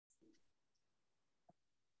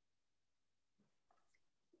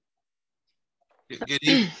Good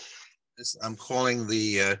evening. I'm calling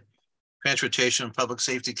the Transportation and Public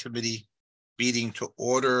Safety Committee meeting to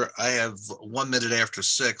order. I have 1 minute after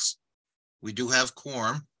 6. We do have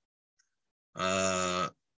quorum.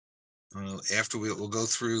 After we'll go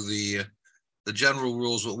through the general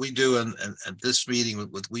rules. What we do and at this meeting,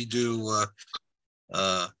 what we do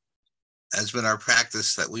has been our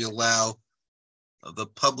practice that we allow the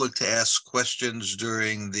public to ask questions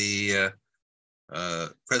during the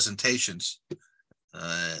presentations.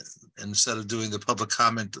 Instead of doing the public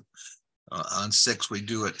comment on 6, we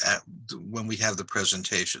do it when we have the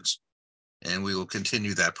presentations, and we will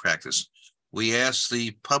continue that practice. We ask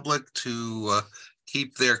the public to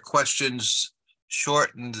keep their questions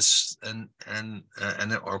short and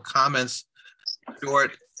or comments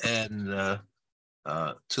short and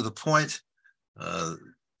to the point.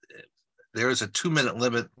 There is a 2-minute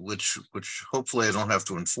limit, which hopefully I don't have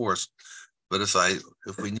to enforce, but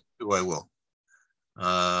if we need to, I will.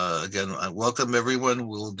 Again, I welcome everyone.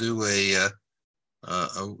 We'll do a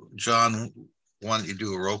John, why don't you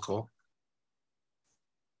do a roll call?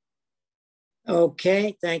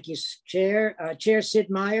 Okay, thank you, Chair. Chair Sid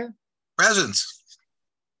Meyer. Present.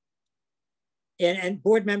 And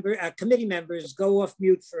board member, committee members, go off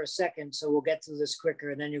mute for a second so we'll get through this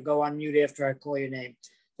quicker, and then you go on mute after I call your name.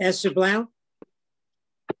 Esther Blount.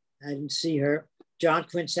 I didn't see her. John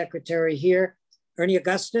Quinn, secretary here. Ernie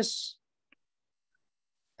Augustus.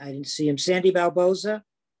 I didn't see him. Sandy Balboza.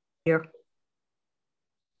 Here.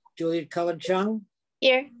 Juliet Cullen Chung.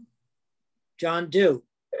 Here. John Dew.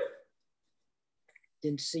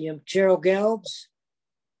 Didn't see him. Cheryl Gelbs.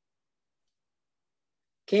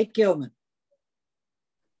 Kate Gilman.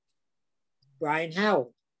 Brian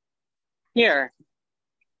Howell. Here.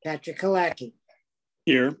 Patrick Kalaki.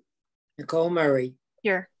 Here. Nicole Murray.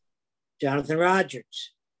 Here. Jonathan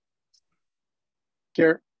Rogers.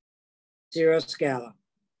 Here. Zero Scala.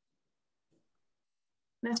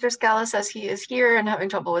 Mr. Scala says he is here and having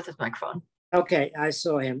trouble with his microphone. Okay, I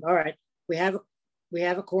saw him. All right, we have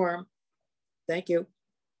a quorum. Thank you.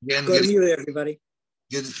 Again, go to mute, everybody.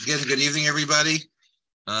 Good evening, everybody.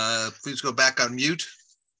 Please go back on mute,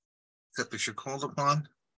 except if you're called upon.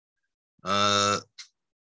 I'm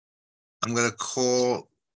going to call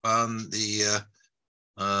on the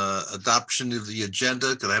adoption of the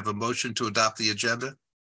agenda. Could I have a motion to adopt the agenda?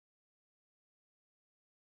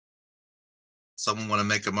 Someone want to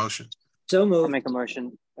make a motion? So moved. I'll make a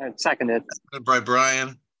motion. Seconded. By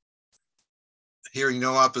Brian. Hearing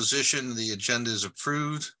no opposition, the agenda is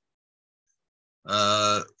approved.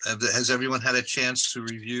 Has everyone had a chance to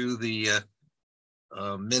review the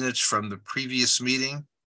minutes from the previous meeting?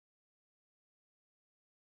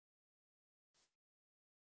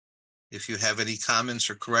 If you have any comments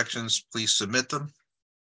or corrections, please submit them.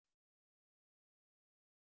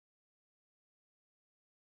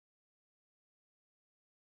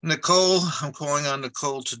 Nicole, I'm calling on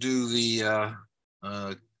Nicole to do the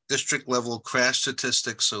district level crash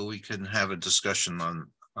statistics so we can have a discussion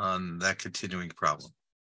on that continuing problem.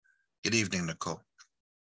 Good evening, Nicole.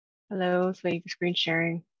 Hello, waiting for screen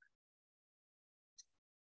sharing.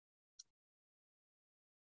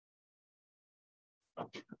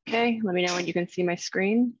 Okay, let me know when you can see my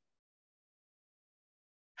screen.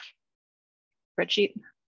 Spreadsheet.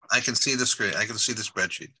 I can see the screen. I can see the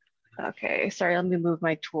spreadsheet. Okay, sorry, let me move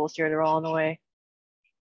my tools here. They're all in the way.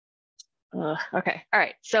 Okay, all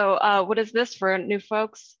right. So what is this for new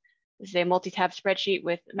folks? This is a multi-tab spreadsheet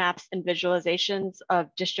with maps and visualizations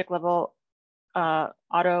of district level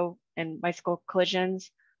auto and bicycle collisions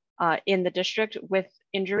in the district with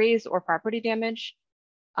injuries or property damage.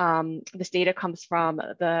 This data comes from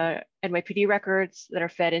the NYPD records that are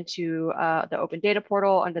fed into the open data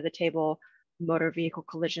portal under the table motor vehicle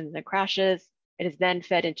collisions and crashes. It is then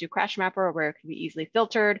fed into Crash Mapper where it can be easily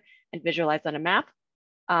filtered and visualized on a map.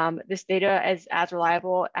 This data is as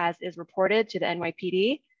reliable as is reported to the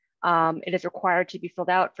NYPD. It is required to be filled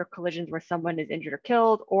out for collisions where someone is injured or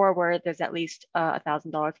killed or where there's at least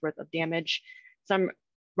 $1,000 worth of damage. Some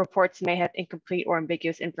reports may have incomplete or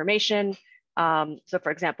ambiguous information. So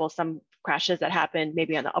for example, some crashes that happen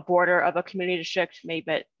maybe on a border of a community district may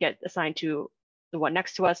get assigned to the one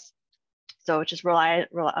next to us. So it's just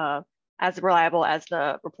as reliable as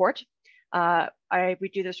the report. I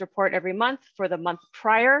redo this report every month for the month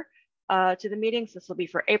prior to the meetings. This will be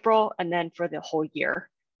for April and then for the whole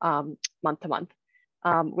year, month to month.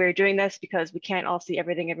 We're doing this because we can't all see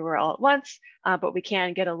everything everywhere all at once, but we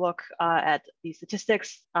can get a look at the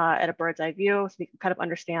statistics at a bird's eye view so we can kind of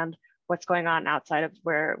understand what's going on outside of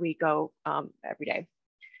where we go every day.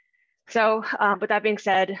 So with that being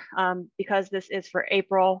said, because this is for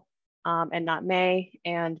April, and not may.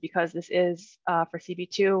 And because this is for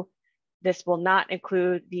CB2, this will not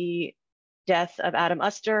include the death of Adam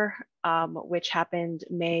Uster, which happened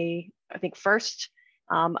May, I think, 1st,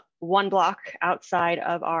 1 block outside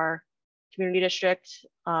of our community district.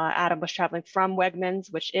 Adam was traveling from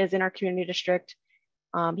Wegmans, which is in our community district.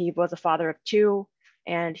 He was a father of 2,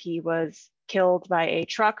 and he was killed by a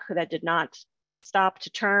truck that did not stop to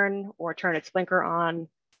turn or turn its blinker on.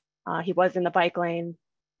 He was in the bike lane.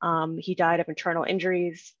 He died of internal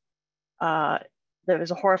injuries. There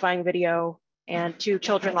was a horrifying video, and 2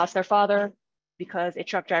 children lost their father because a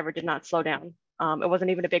truck driver did not slow down. It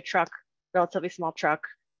wasn't even a big truck, relatively small truck,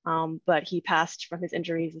 but he passed from his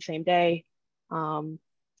injuries the same day.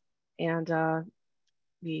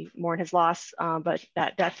 We mourn his loss, but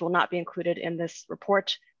that death will not be included in this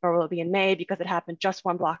report, nor will it be in May, because it happened just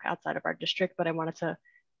 1 block outside of our district. But I wanted to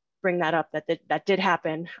bring that up, that did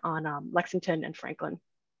happen on Lexington and Franklin.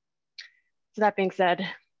 So that being said,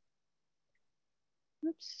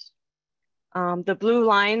 oops. The blue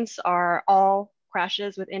lines are all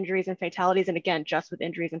crashes with injuries and fatalities. And again, just with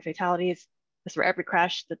injuries and fatalities. This for every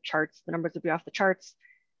crash, the numbers would be off the charts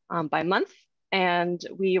by month. And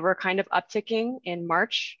we were kind of upticking in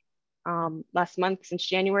March last month since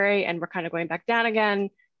January, and we're kind of going back down again.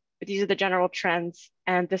 But these are the general trends.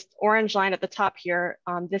 And this orange line at the top here,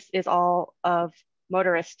 this is all of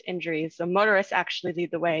motorist injuries. So motorists actually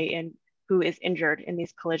lead the way in who is injured in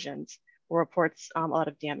these collisions or reports a lot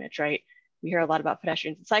of damage, right? We hear a lot about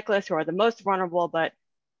pedestrians and cyclists who are the most vulnerable, but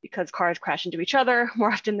because cars crash into each other more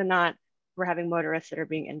often than not, we're having motorists that are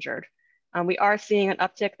being injured. We are seeing an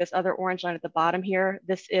uptick. This other orange line at the bottom here,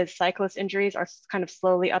 this is cyclist injuries are kind of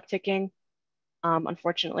slowly upticking,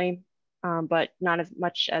 unfortunately, but not as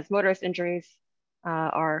much as motorist injuries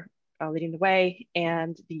are leading the way.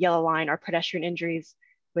 And the yellow line are pedestrian injuries,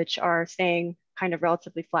 which are staying kind of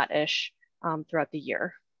relatively flat-ish throughout the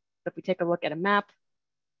year. So if we take a look at a map,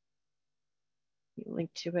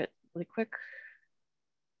 link to it really quick.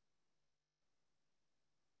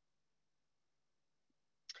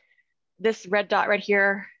 This red dot right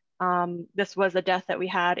here, this was a death that we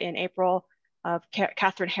had in April of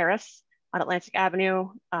Catherine Harris on Atlantic Avenue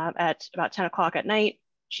at about 10 o'clock at night.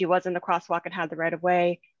 She was in the crosswalk and had the right of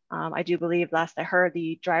way. I do believe, last I heard,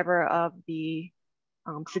 the driver of the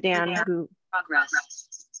sedan who...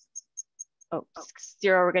 Oh,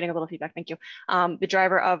 Zero, we're getting a little feedback, thank you. The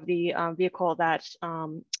driver of the vehicle that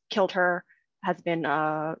killed her has been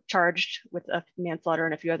charged with a manslaughter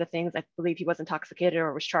and a few other things. I believe he was intoxicated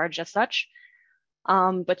or was charged as such.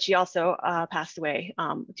 But she also passed away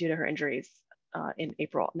due to her injuries in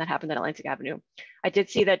April, and that happened at Atlantic Avenue. I did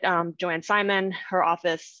see that Joanne Simon, her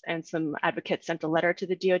office, and some advocates sent a letter to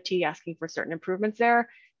the DOT asking for certain improvements there,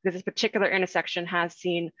 because this particular intersection has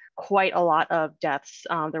seen quite a lot of deaths.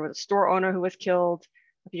 There was a store owner who was killed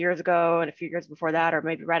a few years ago, and a few years before that, or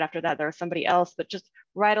maybe right after that, there was somebody else, but just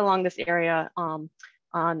right along this area on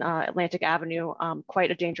Atlantic Avenue,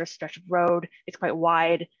 quite a dangerous stretch of road. It's quite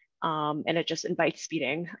wide, and it just invites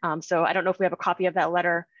speeding. So I don't know if we have a copy of that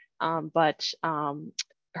letter, but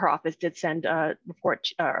her office did send a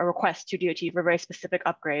request to DOT for very specific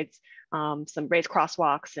upgrades, some raised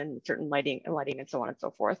crosswalks and certain lighting and so on and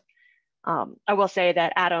so forth. I will say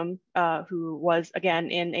that Adam, who was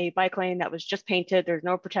again in a bike lane that was just painted, there's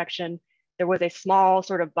no protection. There was a small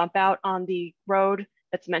sort of bump out on the road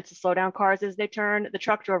that's meant to slow down cars as they turn. The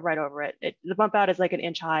truck drove right over it. The bump out is like an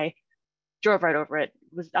inch high, drove right over it,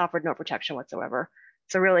 was offered no protection whatsoever.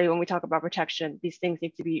 So really, when we talk about protection, these things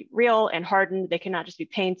need to be real and hardened. They cannot just be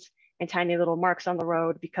paint and tiny little marks on the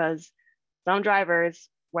road, because some drivers,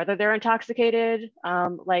 whether they're intoxicated,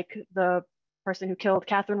 like the person who killed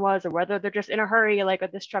Catherine was, or whether they're just in a hurry, like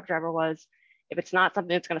this truck driver was, if it's not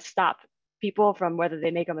something that's going to stop people from whether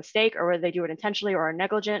they make a mistake or whether they do it intentionally or are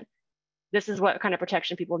negligent, this is what kind of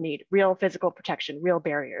protection people need: real physical protection, real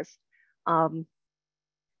barriers.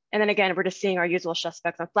 And then again, we're just seeing our usual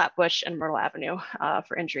suspects on Flatbush and Myrtle Avenue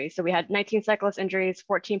for injuries. So we had 19 cyclist injuries,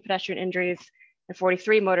 14 pedestrian injuries, and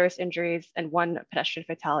 43 motorist injuries, and 1 pedestrian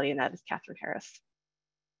fatality, and that is Catherine Harris.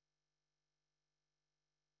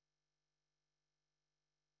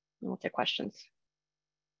 And we'll take questions.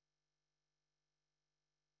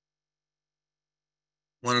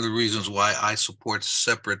 One of the reasons why I support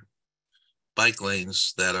separate bike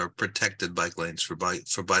lanes that are protected bike lanes for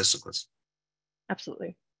bicyclists.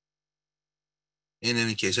 Absolutely. In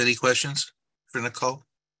any case, any questions for Nicole?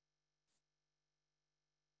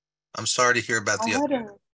 I'm sorry to hear about I had a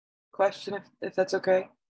question, if that's okay.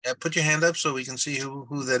 Yeah, put your hand up so we can see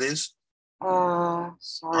who that is. Sorry.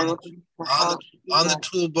 On the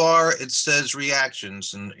toolbar, it says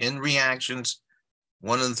reactions, and in reactions,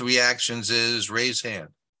 One of the three actions is raise hand.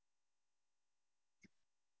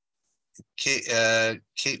 Kate,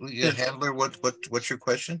 Handler, what's your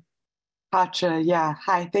question? Gotcha. Yeah.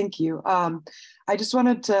 Hi. Thank you. I just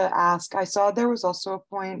wanted to ask. I saw there was also a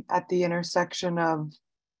point at the intersection of,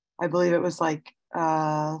 I believe it was like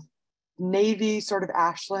Navy, sort of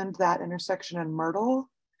Ashland, that intersection, and Myrtle.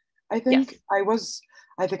 I think Yes.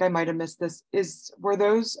 I think I might have missed this. Were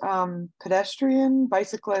those pedestrian,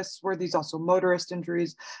 bicyclists? Were these also motorist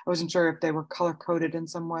injuries? I wasn't sure if they were color coded in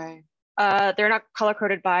some way. They're not color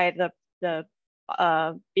coded by the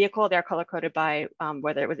vehicle. They're color coded by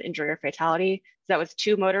whether it was injury or fatality. So that was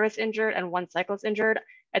 2 motorists injured and 1 cyclist injured.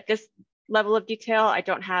 At this level of detail, I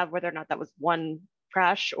don't have whether or not that was 1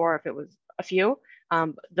 crash or if it was a few.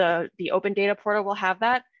 The open data portal will have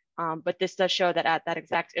that. But this does show that at that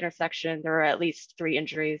exact intersection, there are at least 3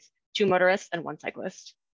 injuries, 2 motorists and 1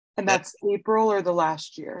 cyclist. And that's April or the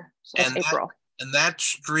last year? So that's April. And that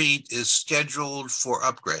street is scheduled for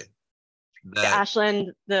upgrade. The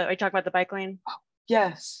Ashland, are you talking about the bike lane?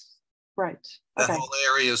 Yes, right. That whole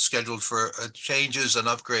area is scheduled for changes and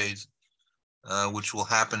upgrades, which will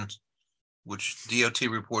happen, which DOT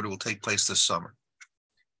reported will take place this summer.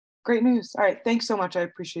 Great news. All right, thanks so much. I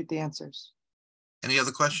appreciate the answers. Any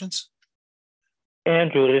other questions?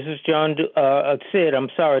 Andrew, this is John. Sid, I'm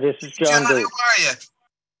sorry. This is John. How are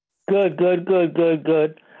you?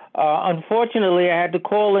 Good. Unfortunately, I had to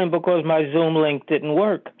call in because my Zoom link didn't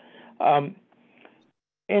work.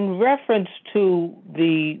 In reference to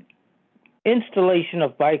the installation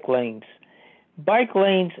of bike lanes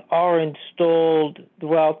are installed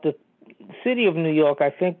throughout the city of New York.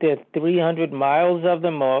 I think there are 300 miles of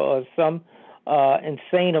them or some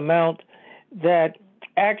insane amount that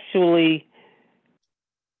actually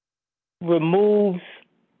removes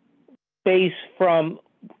space from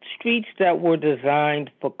streets that were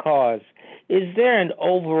designed for cars. Is there an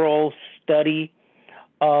overall study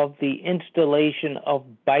of the installation of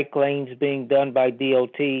bike lanes being done by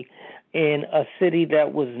DOT in a city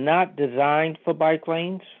that was not designed for bike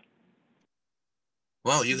lanes?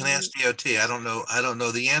 Well, you can ask DOT. I don't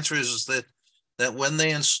know. The answer is that when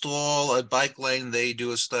they install a bike lane, they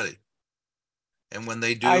do a study. And when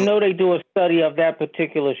they do, I know they do a study of that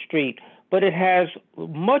particular street, but it has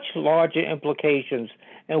much larger implications,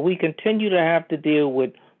 and we continue to have to deal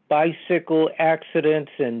with bicycle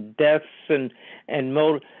accidents and deaths and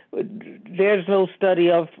there's no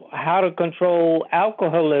study of how to control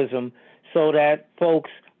alcoholism so that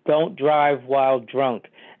folks don't drive while drunk.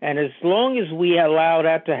 And as long as we allow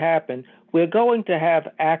that to happen, we're going to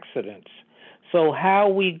have accidents. So how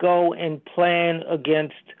we go and plan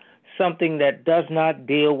against something that does not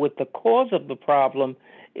deal with the cause of the problem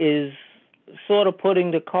is sort of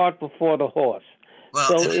putting the cart before the horse.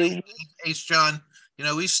 Well, so in any case, John,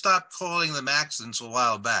 we stopped calling them accidents a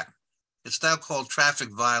while back. It's now called traffic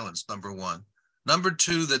violence, number 1. Number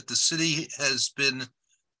 2, that the city has been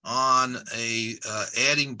on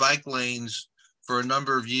adding bike lanes for a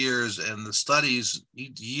number of years, and the studies,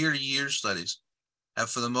 year-to-year studies, have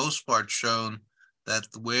for the most part shown that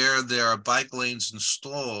where there are bike lanes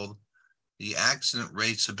installed, the accident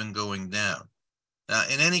rates have been going down. Now,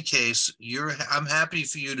 in any case, I'm happy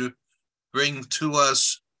for you to bring to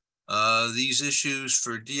us these issues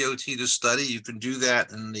for DOT to study. You can do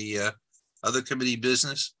that in the other committee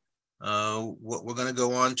business. What we're going to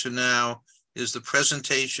go on to now is the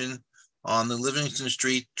presentation on the Livingston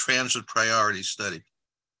Street Transit Priority Study.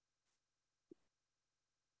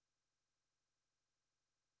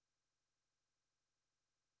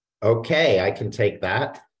 Okay, I can take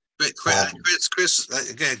that.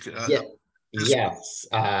 Chris, again. Yes.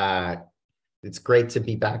 It's great to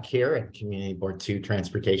be back here at Community Board 2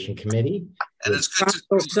 Transportation Committee. And it's good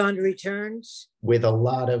to Sun returns. With a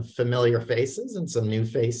lot of familiar faces and some new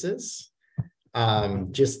faces.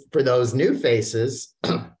 Just for those new faces,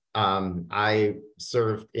 I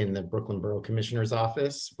served in the Brooklyn Borough Commissioner's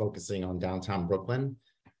Office, focusing on downtown Brooklyn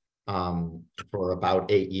for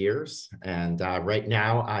about 8 years. And right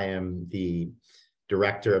now I am the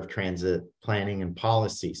Director of Transit Planning and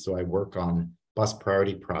Policy. So I work on bus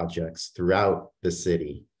priority projects throughout the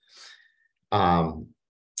city. And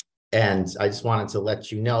I just wanted to let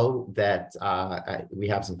you know that we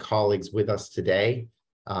have some colleagues with us today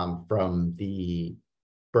from the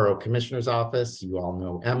Borough Commissioner's Office. You all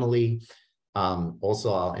know Emily.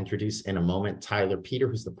 Also, I'll introduce in a moment Tyler Peter,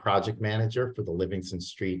 who's the project manager for the Livingston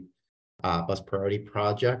Street Bus Priority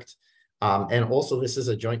Project. And also, this is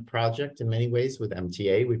a joint project in many ways with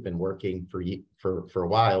MTA. We've been working for a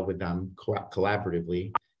while with them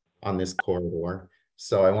collaboratively on this corridor.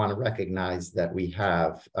 So I want to recognize that we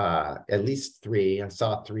have at least 3, I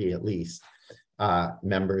saw 3 at least,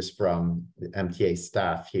 members from the MTA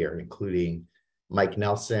staff here, including Mike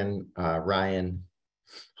Nelson, Ryan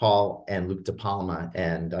Hall, and Luke DePalma.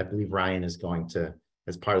 And I believe Ryan is going to,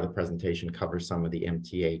 as part of the presentation, cover some of the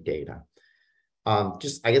MTA data. I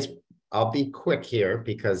guess I'll be quick here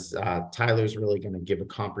because Tyler's really going to give a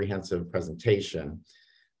comprehensive presentation.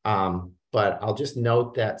 But I'll just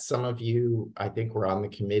note that some of you, I think, were on the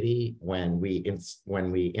committee when we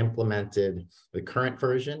implemented the current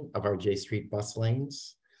version of our J Street bus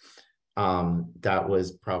lanes. That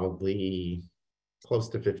was probably close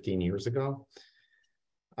to 15 years ago.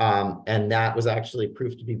 And that was actually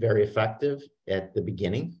proved to be very effective at the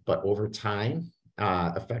beginning, but over time,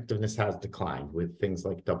 effectiveness has declined with things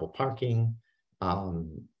like double parking,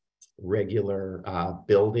 regular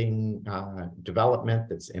building development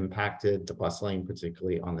that's impacted the bus lane,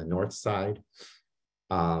 particularly on the north side,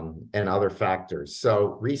 and other factors.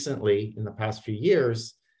 So recently, in the past few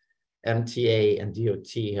years, MTA and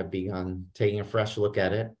DOT have begun taking a fresh look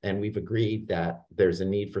at it, and we've agreed that there's a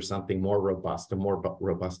need for something more robust, a more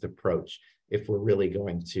robust approach if we're really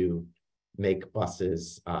going to make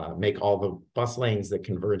buses, make all the bus lanes that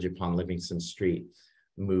converge upon Livingston Street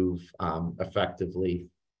move effectively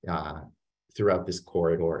throughout this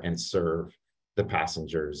corridor and serve the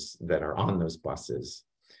passengers that are on those buses.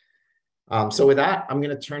 So with that, I'm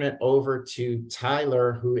going to turn it over to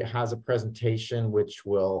Tyler, who has a presentation which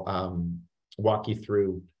will walk you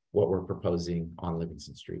through what we're proposing on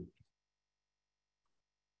Livingston Street.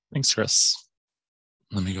 Thanks, Chris.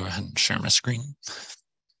 Let me go ahead and share my screen.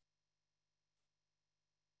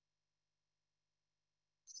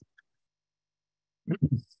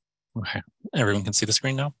 Okay, everyone can see the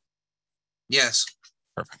screen now? Yes.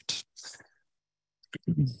 Perfect.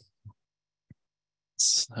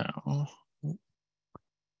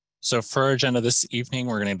 So for our agenda this evening,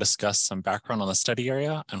 we're going to discuss some background on the study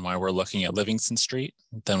area and why we're looking at Livingston Street.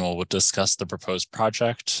 Then we'll discuss the proposed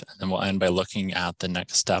project, and then we'll end by looking at the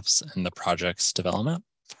next steps in the project's development.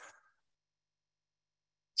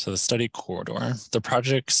 So the study corridor. The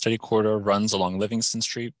project study corridor runs along Livingston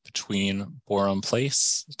Street between Borum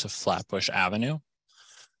Place to Flatbush Avenue.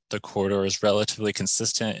 The corridor is relatively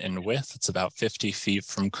consistent in width. It's about 50 feet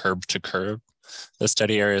from curb to curb. The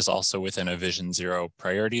study area is also within a Vision Zero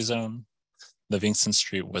priority zone. Livingston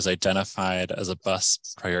Street was identified as a bus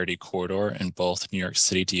priority corridor in both New York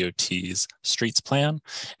City DOT's streets plan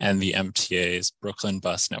and the MTA's Brooklyn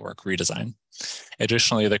Bus Network redesign.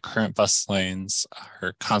 Additionally, the current bus lanes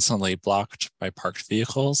are constantly blocked by parked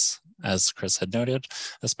vehicles, as Chris had noted,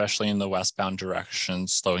 especially in the westbound direction,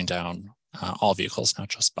 slowing down all vehicles, not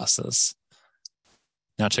just buses.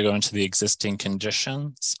 Now to go into the existing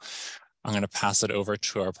conditions, I'm going to pass it over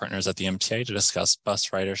to our partners at the MTA to discuss bus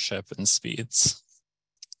ridership and speeds.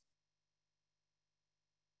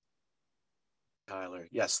 Tyler,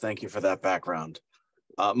 yes, thank you for that background.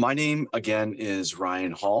 My name, again, is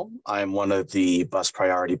Ryan Hall. I'm one of the bus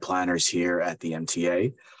priority planners here at the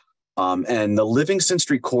MTA. And the Livingston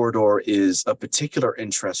Street corridor is of particular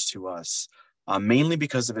interest to us, mainly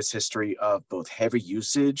because of its history of both heavy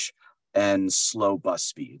usage and slow bus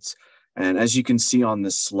speeds. And as you can see on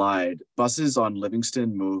this slide, buses on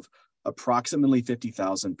Livingston move approximately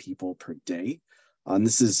 50,000 people per day. And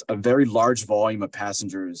this is a very large volume of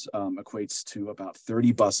passengers, equates to about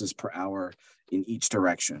 30 buses per hour in each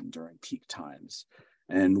direction during peak times.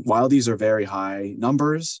 And while these are very high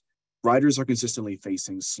numbers, riders are consistently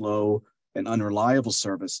facing slow and unreliable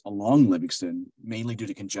service along Livingston, mainly due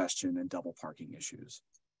to congestion and double parking issues.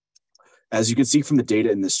 As you can see from the data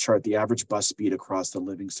in this chart, the average bus speed across the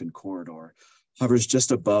Livingston corridor hovers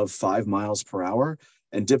just above 5 miles per hour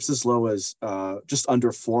and dips as low as just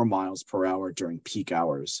under 4 miles per hour during peak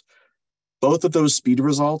hours. Both of those speed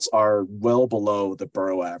results are well below the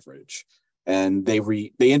borough average, and they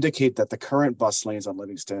indicate that the current bus lanes on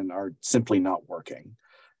Livingston are simply not working.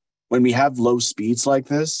 When we have low speeds like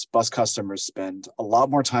this, bus customers spend a lot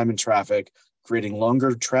more time in traffic, creating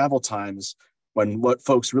longer travel times when what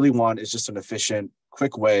folks really want is just an efficient,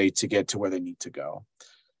 quick way to get to where they need to go.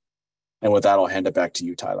 And with that, I'll hand it back to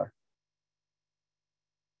you, Tyler.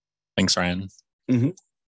 Thanks, Ryan.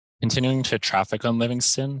 Continuing to traffic on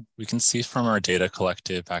Livingston, we can see from our data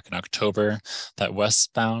collected back in October that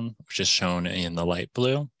westbound, which is shown in the light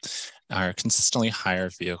blue, are consistently higher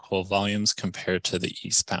vehicle volumes compared to the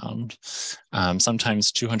eastbound.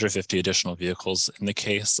 Sometimes 250 additional vehicles in the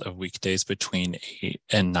case of weekdays between 8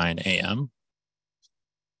 and 9 a.m.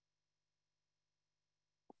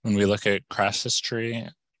 When we look at crash history,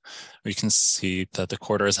 we can see that the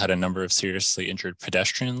corridor has had a number of seriously injured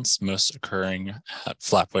pedestrians, most occurring at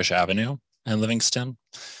Flatbush Avenue and Livingston.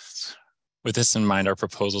 With this in mind, our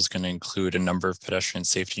proposal is going to include a number of pedestrian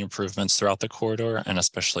safety improvements throughout the corridor and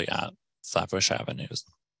especially at Flatbush Avenues.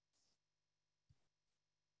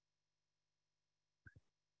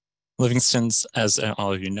 Livingston's, as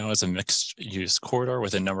all of you know, is a mixed-use corridor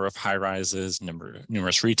with a number of high-rises,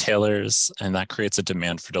 numerous retailers, and that creates a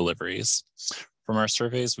demand for deliveries. From our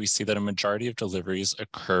surveys, we see that a majority of deliveries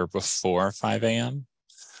occur before 5 a.m.,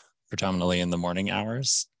 predominantly in the morning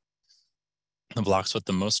hours. The blocks with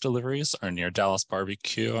the most deliveries are near Dallas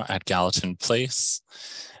Barbecue at Gallatin Place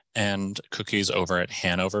and Cookies over at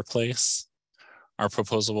Hanover Place. Our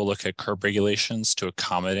proposal will look at curb regulations to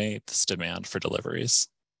accommodate this demand for deliveries.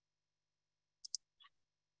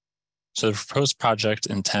 So the proposed project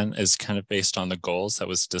intent is kind of based on the goals that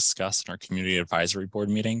was discussed in our community advisory board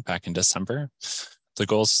meeting back in December. The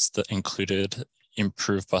goals that included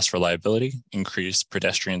improve bus reliability, increase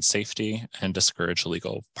pedestrian safety, and discourage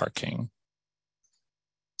illegal parking.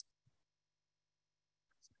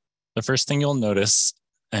 The first thing you'll notice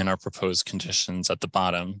in our proposed conditions at the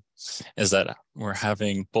bottom is that we're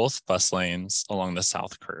having both bus lanes along the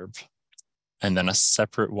south curb, and then a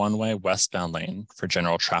separate one-way westbound lane for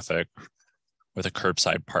general traffic with a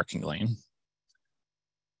curbside parking lane.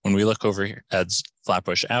 When we look over here at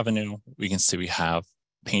Flatbush Avenue, we can see we have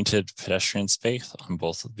painted pedestrian space on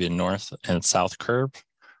both the north and south curb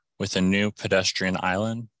with a new pedestrian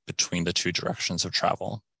island between the two directions of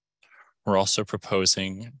travel. We're also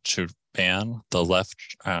proposing to ban the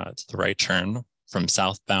right turn from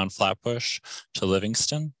southbound Flatbush to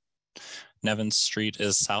Livingston. Nevins Street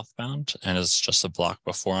is southbound and is just a block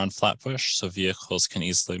before on Flatbush, so vehicles can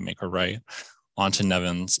easily make a right onto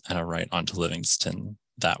Nevins and a right onto Livingston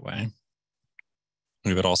that way.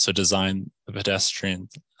 We would also design the pedestrian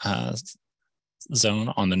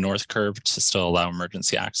zone on the north curb to still allow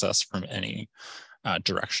emergency access from any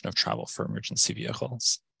direction of travel for emergency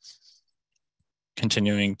vehicles.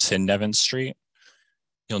 Continuing to Nevins Street,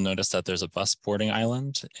 you'll notice that there's a bus boarding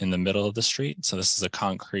island in the middle of the street. So this is a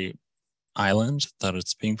concrete island that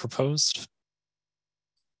it's being proposed.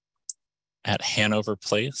 At Hanover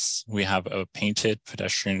Place, we have a painted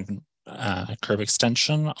pedestrian curb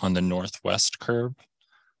extension on the northwest curb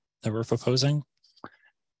that we're proposing.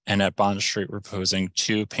 And at Bond Street, we're proposing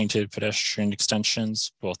 2 painted pedestrian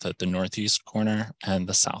extensions, both at the northeast corner and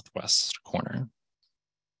the southwest corner.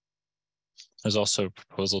 There's also a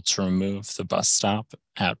proposal to remove the bus stop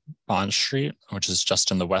at Bond Street, which is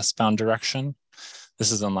just in the westbound direction.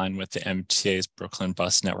 This is in line with the MTA's Brooklyn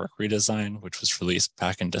Bus Network redesign, which was released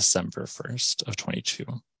back in December 1st of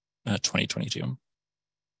 2022.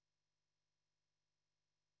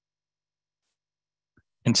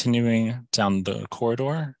 Continuing down the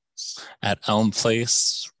corridor, at Elm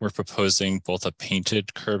Place, we're proposing both a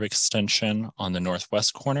painted curb extension on the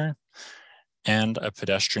northwest corner and a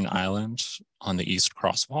pedestrian island on the east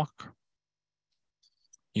crosswalk.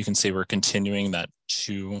 You can see we're continuing that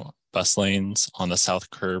 2 bus lanes on the south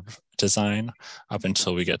curb design up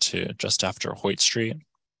until we get to just after Hoyt Street.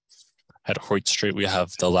 At Hoyt Street, we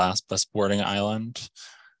have the last bus boarding island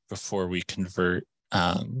before we convert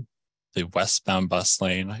the westbound bus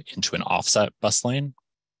lane into an offset bus lane.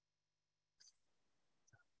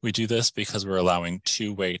 We do this because we're allowing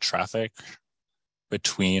 2-way traffic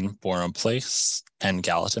between Borum Place and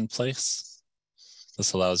Gallatin Place.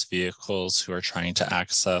 This allows vehicles who are trying to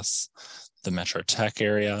access the Metro Tech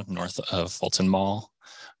area north of Fulton Mall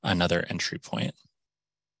another entry point.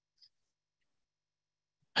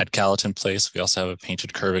 At Gallatin Place, we also have a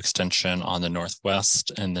painted curb extension on the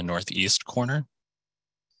northwest and the northeast corner.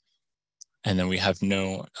 And then we have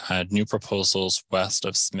no new proposals west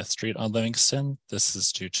of Smith Street on Livingston. This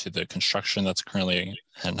is due to the construction that's currently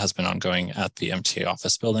and has been ongoing at the MTA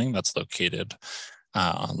office building that's located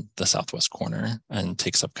on the southwest corner and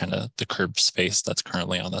takes up kind of the curb space that's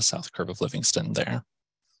currently on the south curb of Livingston there.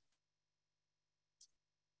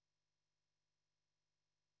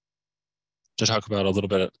 To talk about a little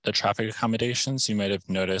bit of the traffic accommodations, you might have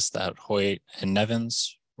noticed that Hoyt and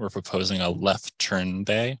Nevins were proposing a left turn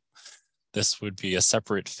bay. This would be a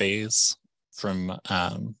separate phase from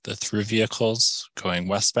the through vehicles going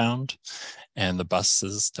westbound and the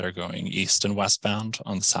buses that are going east and westbound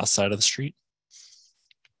on the south side of the street.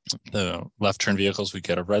 The left turn vehicles would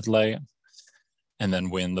get a red light, and then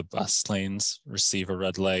when the bus lanes receive a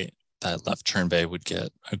red light, that left turn bay would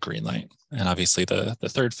get a green light. And obviously the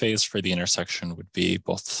third phase for the intersection would be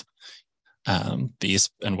both the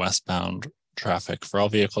east and westbound traffic for all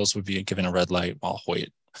vehicles would be given a red light, while Hoyt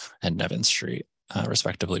and Nevin Street,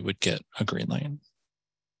 respectively, would get a green light.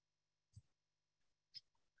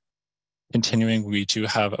 Continuing, we do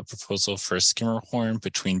have a proposal for a skimmer horn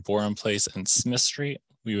between Borum Place and Smith Street.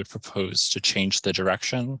 we would propose to change the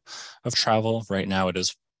direction of travel. Right now it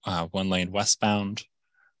is 1 lane westbound.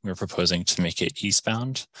 We're proposing to make it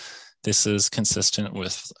eastbound. This is consistent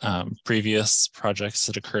with previous projects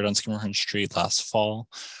that occurred on Skimmerhorn Street last fall,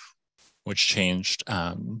 which changed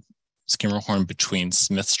Skimmerhorn between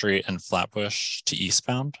Smith Street and Flatbush to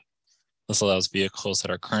eastbound. This allows vehicles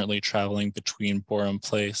that are currently traveling between Borum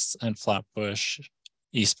Place and Flatbush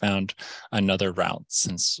eastbound another route,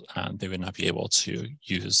 since they would not be able to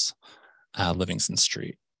use Livingston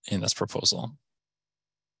Street in this proposal.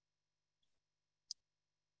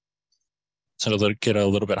 So to get a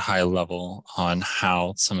little bit high level on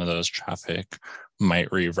how some of those traffic might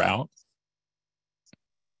reroute.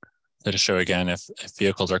 So to show again, if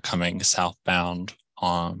vehicles are coming southbound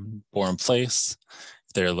on Borum Place,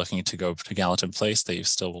 if they're looking to go to Gallatin Place, they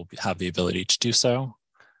still will have the ability to do so.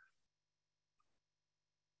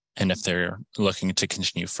 And if they're looking to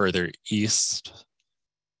continue further east,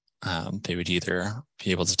 they would either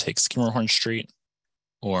be able to take Skimmerhorn Street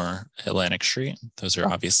or Atlantic Street. Those are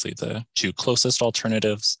obviously the two closest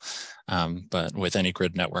alternatives, but with any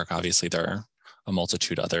grid network, obviously there are a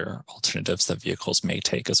multitude of other alternatives that vehicles may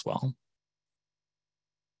take as well.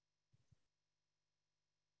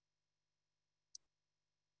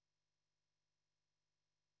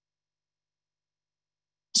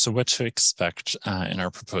 So what to expect in our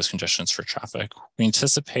proposed conditions for traffic? We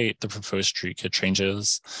anticipate the proposed street grid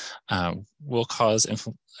changes will cause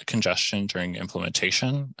congestion during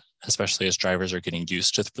implementation, especially as drivers are getting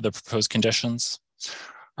used to the proposed conditions.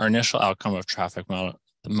 Our initial outcome of traffic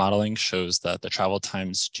modeling shows that the travel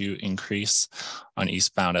times do increase on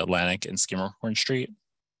eastbound Atlantic and Skimmerhorn Street.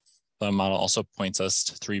 The model also points us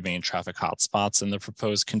to 3 main traffic hotspots in the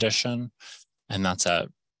proposed condition, and that's at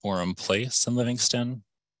Borum Place in Livingston,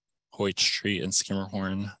 Hoyt Street in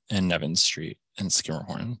Skimmerhorn, and Nevin Street in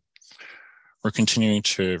Skimmerhorn. We're continuing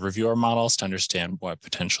to review our models to understand what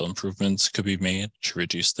potential improvements could be made to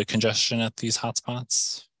reduce the congestion at these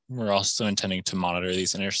hotspots. We're also intending to monitor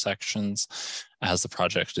these intersections as the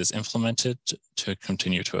project is implemented to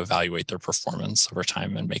continue to evaluate their performance over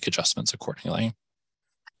time and make adjustments accordingly.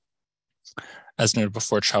 As noted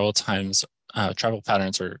before, travel patterns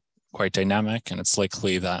are quite dynamic, and it's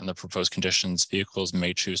likely that in the proposed conditions, vehicles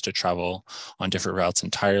may choose to travel on different routes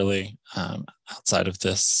entirely outside of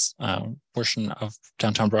this portion of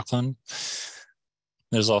downtown Brooklyn.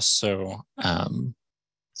 There's also,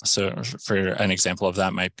 so for an example of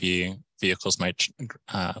that might be vehicles might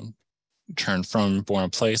turn from Borum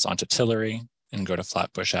Place onto Tillery and go to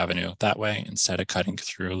Flatbush Avenue that way instead of cutting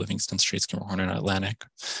through Livingston Street, Skimmerhorn, and Atlantic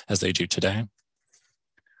as they do today.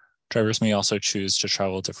 Drivers may also choose to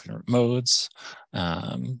travel different modes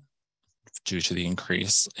due to the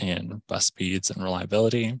increase in bus speeds and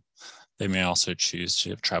reliability. They may also choose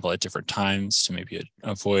to travel at different times to maybe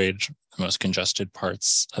avoid the most congested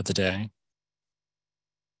parts of the day.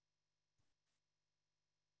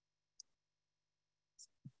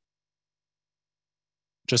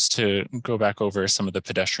 Just to go back over some of the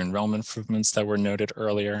pedestrian realm improvements that were noted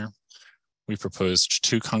earlier, we proposed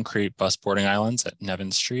 2 concrete bus boarding islands at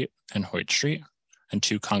Nevin Street and Hoyt Street, and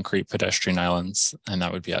 2 concrete pedestrian islands, and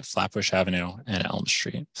that would be at Flatbush Avenue and Elm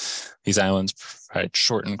Street. These islands provide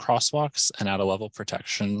shortened crosswalks and add a level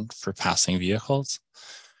protection for passing vehicles.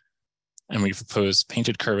 And we proposed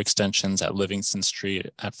painted curb extensions at Livingston Street,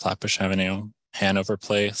 at Flatbush Avenue, Hanover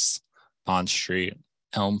Place, Bond Street,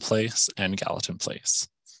 Elm Place, and Gallatin Place.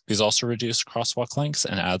 These also reduce crosswalk lengths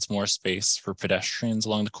and adds more space for pedestrians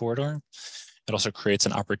along the corridor. It also creates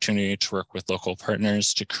an opportunity to work with local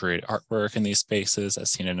partners to create artwork in these spaces,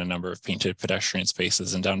 as seen in a number of painted pedestrian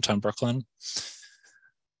spaces in downtown Brooklyn.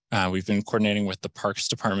 We've been coordinating with the Parks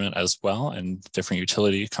Department as well and different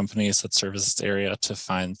utility companies that service this area to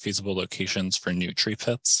find feasible locations for new tree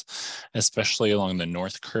pits, especially along the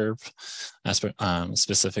north curb,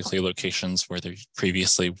 specifically locations where there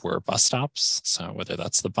previously were bus stops. So whether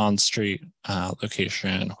that's the Bond Street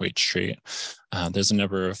location, Hoyt Street, there's a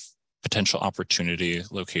number of potential opportunity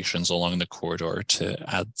locations along the corridor to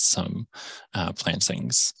add some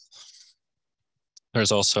plantings.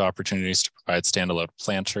 There's also opportunities to provide standalone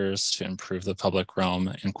planters to improve the public realm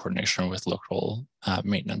in coordination with local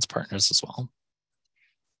maintenance partners as well.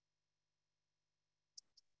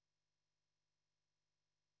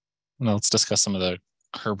 Now let's discuss some of the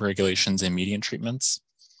curb regulations and median treatments.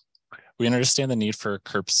 We understand the need for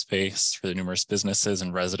curb space for the numerous businesses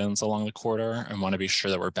and residents along the corridor and want to be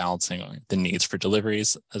sure that we're balancing the needs for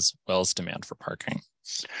deliveries as well as demand for parking.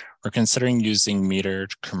 We're considering using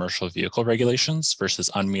metered commercial vehicle regulations versus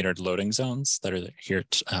unmetered loading zones that are here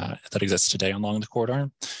that exist today along the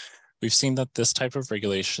corridor. We've seen that this type of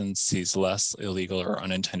regulation sees less illegal or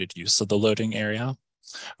unintended use of the loading area.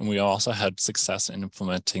 And we also had success in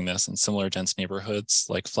implementing this in similar dense neighborhoods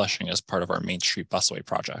like Flushing as part of our Main Street busway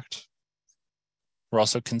project. We're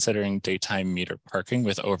also considering daytime metered parking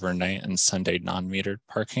with overnight and Sunday non-metered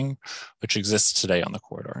parking, which exists today on the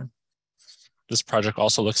corridor. This project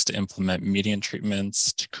also looks to implement median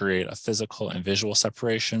treatments to create a physical and visual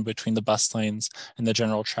separation between the bus lanes and the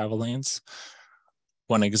general travel lanes.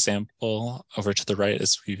 One example over to the right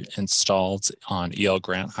is we've installed on E.L.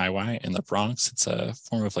 Grant Highway in the Bronx. It's a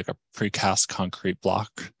form of like a precast concrete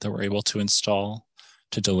block that we're able to install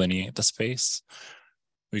to delineate the space.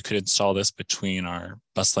 We could install this between our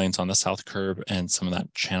bus lanes on the south curb and some of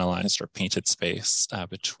that channelized or painted space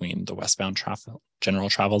between the westbound general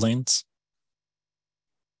travel lanes.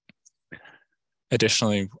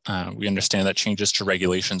 Additionally, we understand that changes to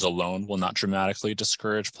regulations alone will not dramatically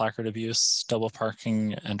discourage placard abuse, double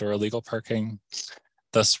parking, and or illegal parking.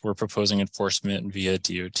 Thus, we're proposing enforcement via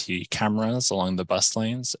DOT cameras along the bus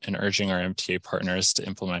lanes and urging our MTA partners to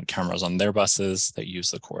implement cameras on their buses that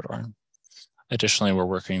use the corridor. Additionally, we're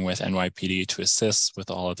working with NYPD to assist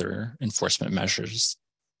with all other enforcement measures.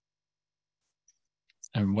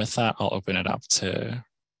 And with that, I'll open it up to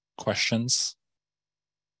questions.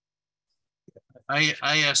 I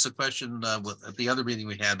asked the question at the other meeting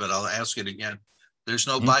we had, but I'll ask it again. There's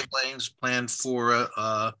no bike lanes planned for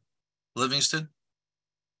Livingston?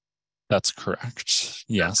 That's correct.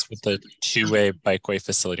 Yes, with the two-way bikeway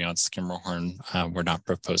facility on Skimmerhorn, we're not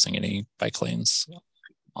proposing any bike lanes.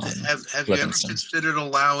 Have you ever considered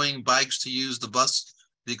allowing bikes to use the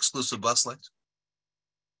exclusive bus lanes?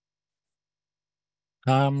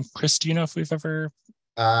 Chris, do you know if we've ever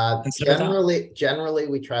generally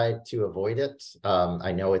we try to avoid it.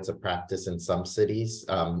 I know it's a practice in some cities.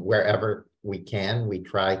 Wherever we can, we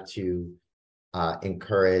try to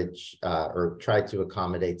encourage or try to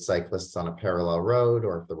accommodate cyclists on a parallel road,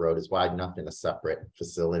 or if the road is wide enough, in a separate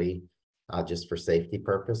facility, just for safety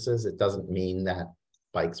purposes. It doesn't mean that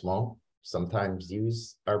bikes won't sometimes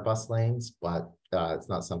use our bus lanes, but it's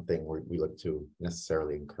not something we look to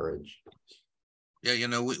necessarily encourage. Yeah, you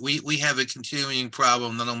know, we have a continuing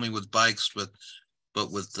problem not only with bikes but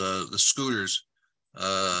with the scooters,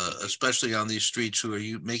 especially on these streets, who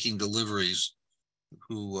are making deliveries,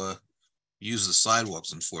 who use the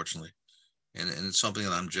sidewalks, unfortunately, and it's something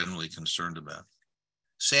that I'm generally concerned about.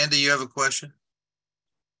 Sandy, you have a question?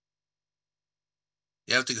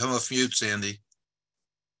 You have to come off mute, Sandy.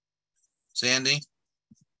 Sandy,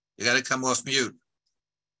 you got to come off mute.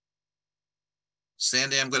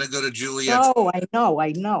 Sandy, I'm going to go to Juliet. Oh, I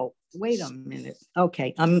know. Wait a minute.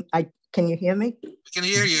 Okay, can you hear me? I can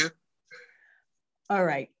hear you. All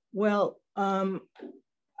right. Well,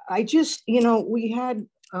 I just, we had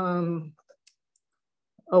a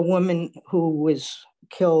woman who was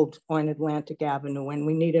killed on Atlantic Avenue, and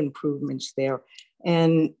we need improvements there.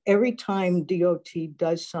 And every time DOT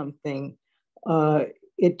does something,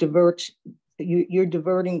 it diverts, you're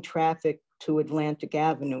diverting traffic to Atlantic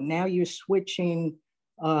Avenue. Now you're switching,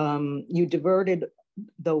 you diverted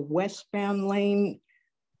the westbound lane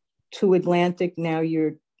to Atlantic. Now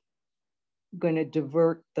you're going to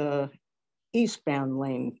divert the eastbound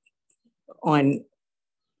lane on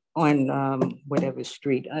whatever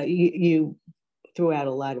street. You threw out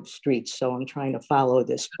a lot of streets, so I'm trying to follow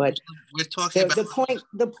this. But we're talking about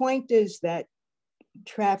the point is that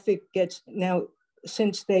traffic gets, now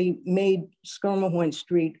since they made Skirmahorn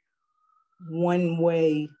Street one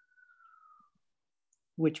way,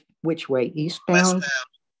 which way? Eastbound?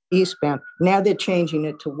 Eastbound. Now they're changing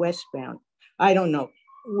it to westbound. I don't know.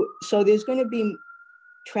 So there's going to be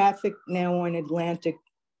traffic now on Atlantic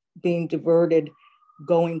being diverted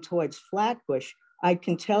going towards Flatbush. I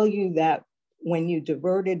can tell you that when you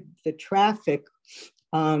diverted the traffic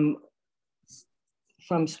from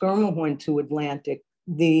Skirmahorn to Atlantic,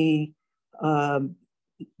 the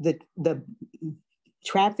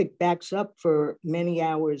traffic backs up for many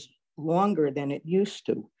hours longer than it used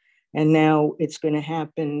to. And now it's going to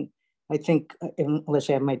happen, I think, unless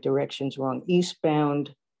I have my directions wrong,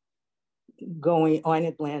 eastbound going on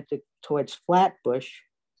Atlantic towards Flatbush.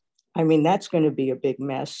 I mean, that's going to be a big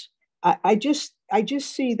mess. I just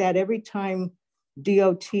see that every time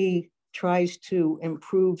DOT tries to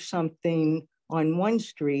improve something on one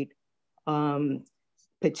street,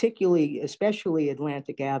 especially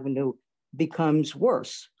Atlantic Avenue, becomes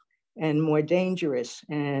worse and more dangerous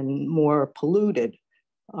and more polluted.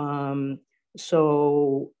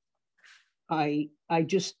 So I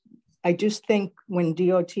just think when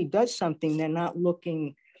DOT does something,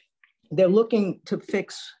 they're looking to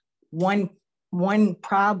fix one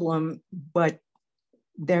problem, but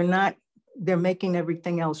they're making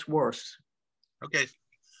everything else worse. Okay.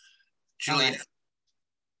 Juliet.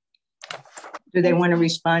 Do they want to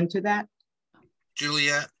respond to that?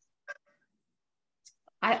 Juliet.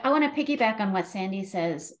 I want to piggyback on what Sandy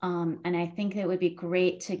says, and I think it would be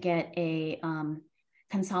great to get a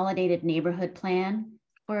consolidated neighborhood plan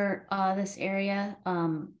for this area.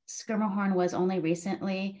 Skirmerhorn was only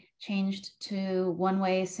recently changed to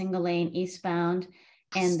one-way single lane eastbound,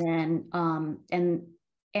 and then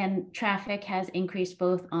and traffic has increased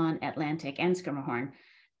both on Atlantic and Skirmerhorn.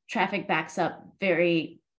 Traffic backs up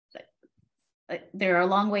there are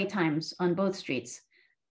long wait times on both streets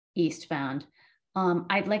eastbound.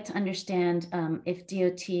 I'd like to understand if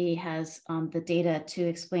DOT has the data to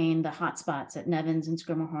explain the hotspots at Nevins and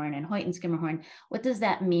Skirmerhorn and Hoyt and Skirmerhorn. What does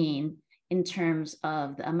that mean in terms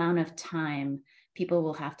of the amount of time people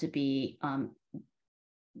will have to be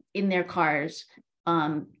in their cars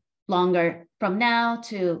longer from now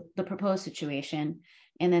to the proposed situation?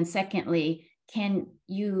 And then secondly, can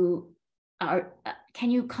you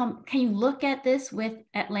look at this with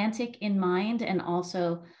Atlantic in mind? And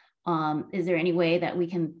also, is there any way that we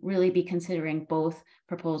can really be considering both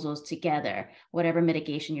proposals together, whatever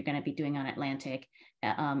mitigation you're going to be doing on Atlantic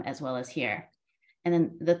as well as here? And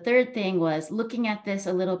then the third thing was looking at this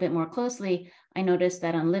a little bit more closely. I noticed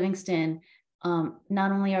that on Livingston,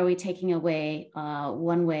 not only are we taking away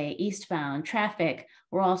one-way eastbound traffic,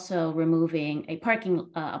 we're also removing a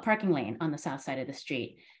parking lane on the south side of the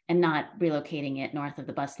street and not relocating it north of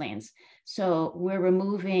the bus lanes. So we're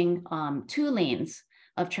removing 2 lanes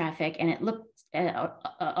of traffic, and it looked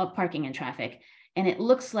of parking and traffic, and it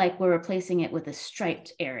looks like we're replacing it with a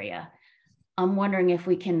striped area. I'm wondering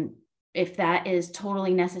if that is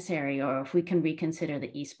totally necessary, or if we can reconsider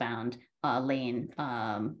the eastbound lane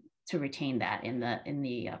to retain that in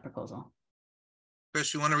the proposal.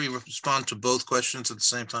 Chris, you want to respond to both questions at the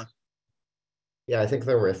same time? Yeah, I think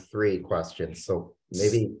there were 3 questions. So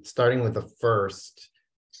maybe starting with the first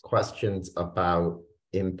questions about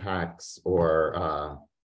impacts or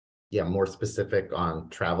more specific on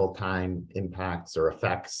travel time impacts or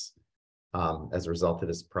effects as a result of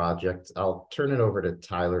this project. I'll turn it over to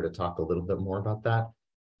Tyler to talk a little bit more about that.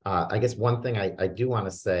 I guess one thing I do want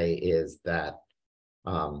to say is that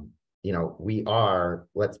we are,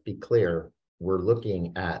 let's be clear, we're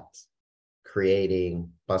looking at creating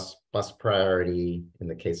bus priority, in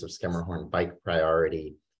the case of Skirmerhorn, bike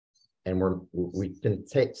priority. And we've been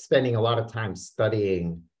spending a lot of time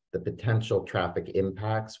studying the potential traffic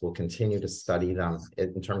impacts. We'll continue to study them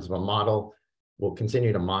in terms of a model. We'll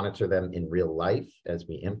continue to monitor them in real life as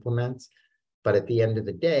we implement. But at the end of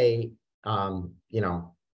the day,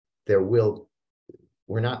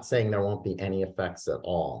 we're not saying there won't be any effects at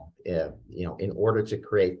all. In order to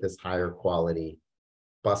create this higher quality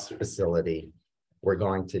bus facility, we're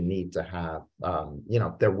going to need to have,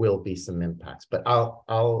 there will be some impacts, but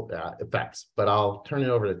effects. But I'll turn it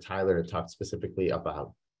over to Tyler to talk specifically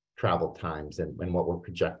about travel times and what we're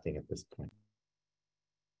projecting at this point.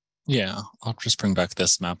 Yeah, I'll just bring back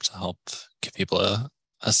this map to help give people a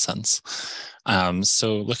sense.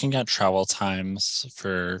 So looking at travel times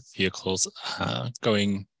for vehicles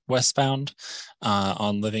going westbound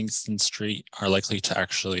on Livingston Street are likely to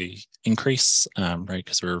actually increase, right?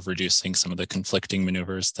 Because we're reducing some of the conflicting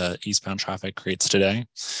maneuvers that eastbound traffic creates today.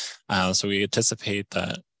 So we anticipate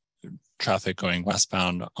that traffic going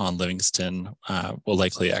westbound on Livingston will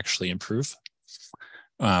likely actually improve.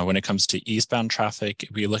 When it comes to eastbound traffic,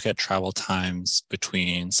 we look at travel times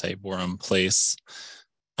between, say, Borum Place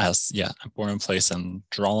and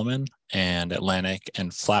Droleman, and Atlantic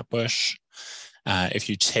and Flatbush. If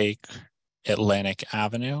you take Atlantic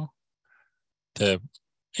Avenue,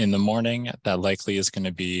 in the morning, that likely is going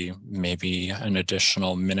to be maybe an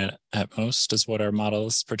additional minute at most, is what our model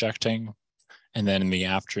is projecting. And then in the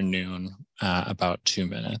afternoon, about 2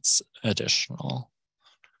 minutes additional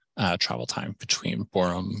travel time between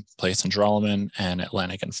Borum Place and Droleman and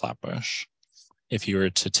Atlantic and Flatbush. If you were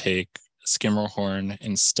to take Skirmerhorn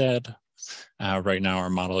instead, right now our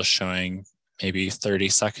model is showing maybe 30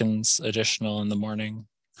 seconds additional in the morning.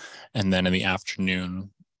 And then in the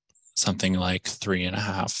afternoon, something like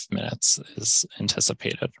 3.5 minutes is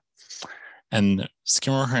anticipated. And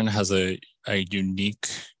Skirmerhorn has a unique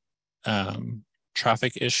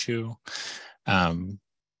traffic issue.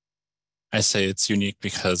 I say it's unique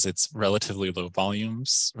because it's relatively low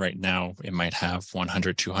volumes. Right now, it might have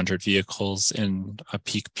 100, 200 vehicles in a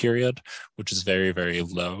peak period, which is very, very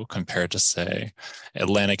low compared to, say,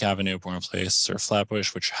 Atlantic Avenue, Bourne Place, or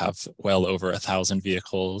Flatbush, which have well over 1,000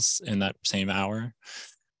 vehicles in that same hour.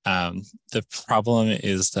 The problem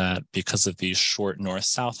is that because of these short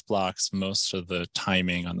north-south blocks, most of the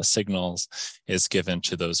timing on the signals is given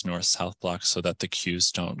to those north-south blocks so that the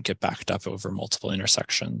queues don't get backed up over multiple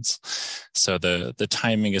intersections. So the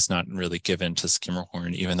timing is not really given to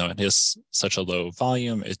Skimmerhorn, even though it is such a low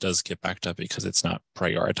volume, it does get backed up because it's not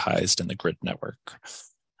prioritized in the grid network.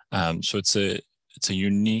 So it's a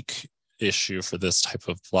unique issue for this type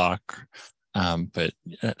of block. But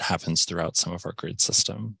it happens throughout some of our grid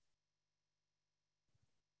system.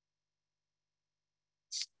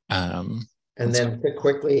 And then to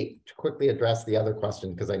quickly address the other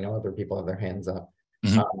question, because I know other people have their hands up.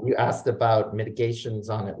 You asked about mitigations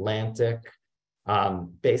on Atlantic.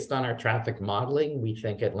 Based on our traffic modeling, we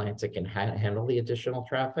think Atlantic can handle the additional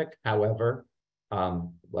traffic. However,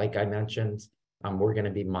 like I mentioned, we're going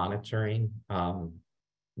to be monitoring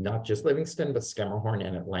not just Livingston, but Skimmerhorn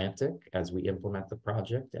and Atlantic as we implement the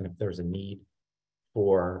project. And if there's a need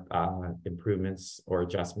for improvements or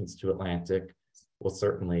adjustments to Atlantic, we'll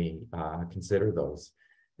certainly consider those.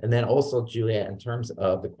 And then also, Juliet, in terms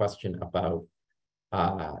of the question about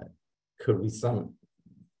could we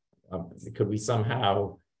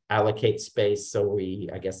somehow allocate space so we,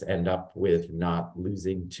 I guess, end up with not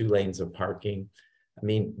losing 2 lanes of parking? I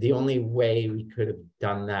mean, the only way we could have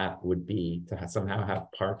done that would be to somehow have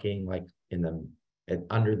parking like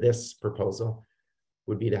under this proposal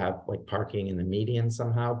would be to have like parking in the median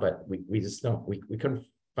somehow, but we just don't, we couldn't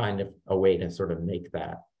find a way to sort of make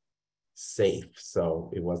that safe. So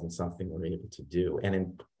it wasn't something we were able to do. And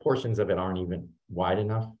in portions of it aren't even wide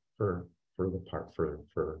enough for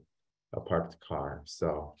a parked car.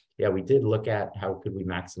 So yeah, we did look at how could we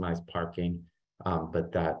maximize parking,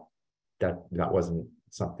 but that wasn't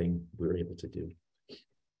something we were able to do.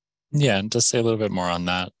 Yeah, and to say a little bit more on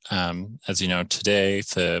that, as you know, today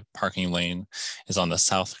the parking lane is on the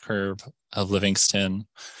south curb of Livingston.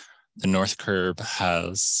 The north curb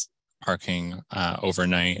has parking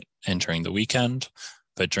overnight and during the weekend,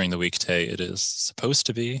 but during the weekday it is supposed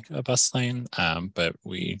to be a bus lane, but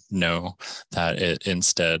we know that it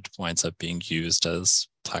instead winds up being used as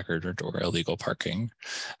placarded or illegal parking.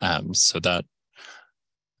 So that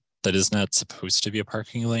is not supposed to be a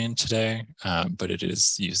parking lane today, but it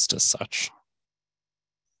is used as such.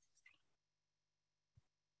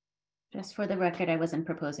 Just for the record, I wasn't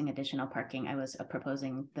proposing additional parking. I was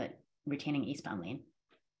proposing the retaining eastbound lane.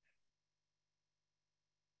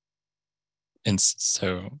 And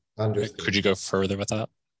so could you go further with that?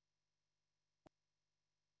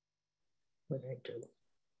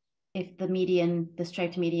 If the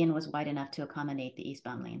striped median was wide enough to accommodate the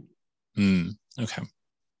eastbound lane. Okay.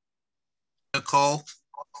 Nicole?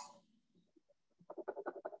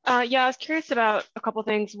 Yeah, I was curious about a couple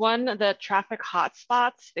things. One, the traffic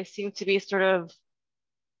hotspots, they seem to be sort of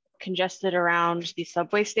congested around the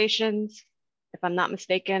subway stations, if I'm not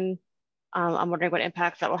mistaken. I'm wondering what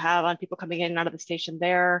impacts that will have on people coming in and out of the station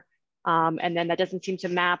there. And then that doesn't seem to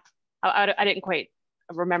map. I didn't quite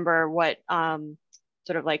remember what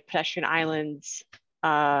sort of like pedestrian islands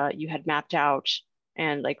you had mapped out,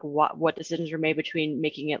 and like what decisions were made between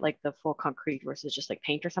making it like the full concrete versus just like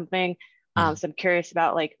paint or something. So I'm curious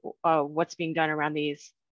about like what's being done around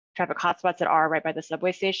these traffic hotspots that are right by the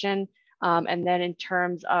subway station. And then in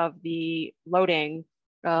terms of the loading,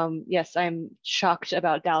 yes, I'm shocked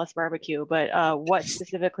about Dallas barbecue, but what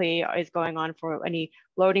specifically is going on for any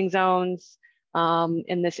loading zones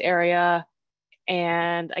in this area?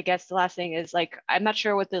 And I guess the last thing is like, I'm not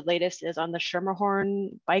sure what the latest is on the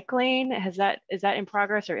Schermerhorn bike lane. Is that in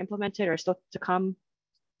progress or implemented or still to come?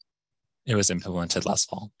 It was implemented last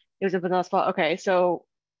fall. It was implemented last fall. Okay, so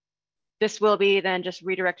this will be then just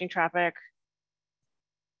redirecting traffic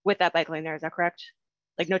with that bike lane there. Is that correct?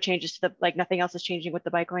 Like no changes to like nothing else is changing with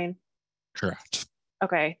the bike lane? Correct.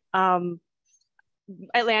 Okay.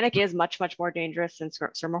 Atlantic is much more dangerous than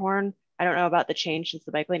Schermerhorn. I don't know about the change since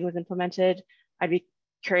the bike lane was implemented. I'd be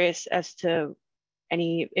curious as to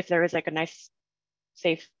if there is like a nice,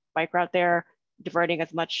 safe bike route there, diverting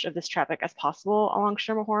as much of this traffic as possible along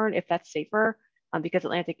Schermerhorn, if that's safer, because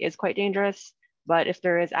Atlantic is quite dangerous. But if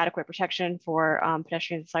there is adequate protection for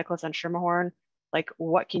pedestrians and cyclists on Schermerhorn, like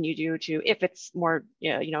what can you do to, if it's more,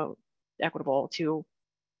 equitable, to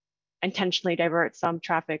intentionally divert some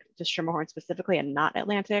traffic to Schermerhorn specifically and not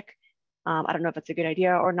Atlantic? I don't know if it's a good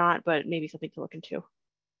idea or not, but maybe something to look into.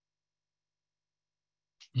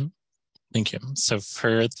 Thank you. So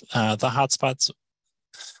for the hotspots,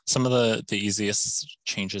 some of the easiest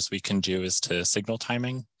changes we can do is to signal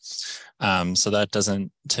timing. So that doesn't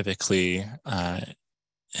typically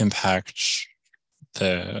impact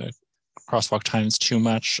the crosswalk times too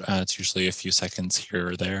much. It's usually a few seconds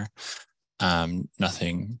here or there.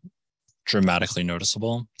 nothing dramatically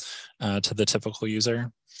noticeable to the typical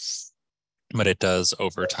user. But it does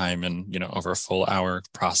over time and, over a full hour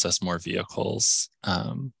process more vehicles.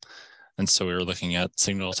 And so we were looking at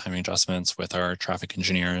signal timing adjustments with our traffic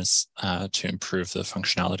engineers to improve the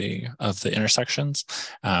functionality of the intersections.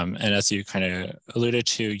 And as you kind of alluded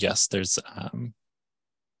to, yes, there's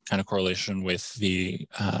kind of correlation with the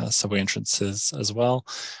subway entrances as well.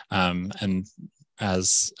 And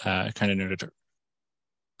as kind of noted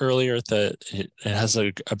earlier, that it has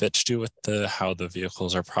a bit to do with how the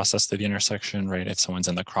vehicles are processed through the intersection, right? If someone's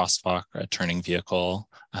in the crosswalk, a turning vehicle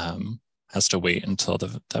has to wait until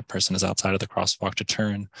that person is outside of the crosswalk to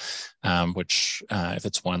turn, which if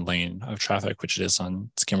it's one lane of traffic, which it is on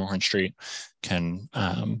Skimmerhorn Street, can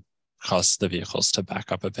cause the vehicles to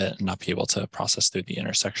back up a bit and not be able to process through the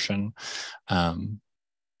intersection.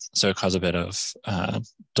 So it caused a bit of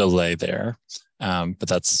delay there. But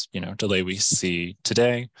that's, delay we see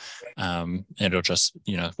today. It'll just,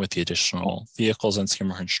 with the additional vehicles on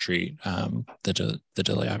Skimmerhorn Street, the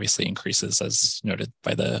delay obviously increases as noted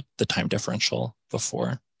by the time differential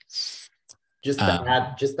before. Just to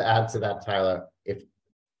add to that, Tyler, if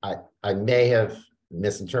I may have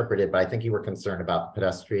misinterpreted, but I think you were concerned about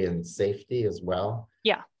pedestrian safety as well.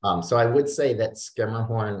 Yeah. So I would say that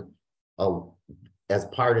Skimmerhorn, as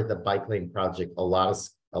part of the bike lane project, a lot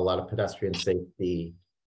of pedestrian safety,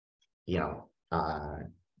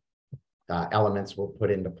 elements were put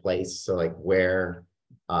into place. So like where,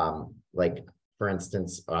 for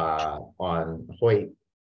instance, on Hoyt,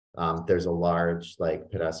 there's a large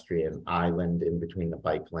pedestrian island in between the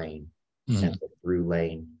bike lane and the through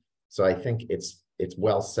lane. So I think it's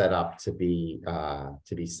well set up to be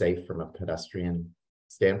safe from a pedestrian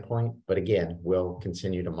standpoint. But again, we'll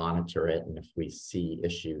continue to monitor it, and if we see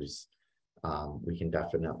issues, we can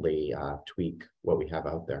definitely tweak what we have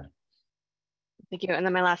out there. Thank you. And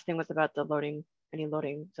then my last thing was about any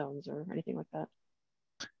loading zones or anything like that.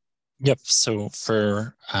 Yep. So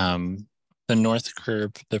for the north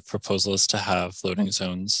curb, the proposal is to have loading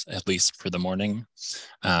zones, at least for the morning.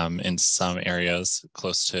 In some areas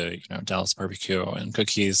close to Dallas Barbecue and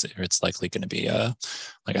Cookies, it's likely going to be a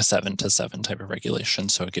 7 to 7 type of regulation.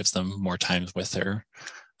 So it gives them more time with their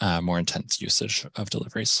more intense usage of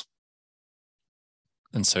deliveries.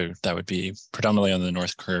 And so that would be predominantly on the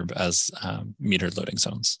north curb as metered loading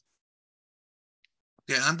zones.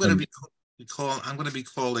 Yeah, I'm going to be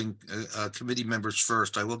calling committee members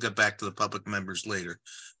first. I will get back to the public members later,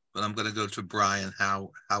 but I'm going to go to Brian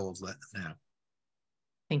Howell now.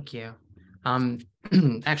 Thank you.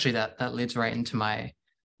 Actually, that leads right into my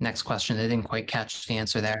next question. I didn't quite catch the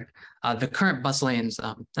answer there. The current bus lanes,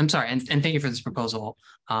 I'm sorry, and thank you for this proposal.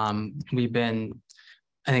 We've been,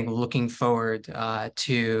 I think, looking forward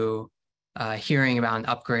to hearing about an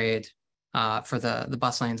upgrade for the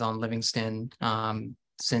bus lanes on Livingston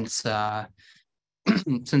since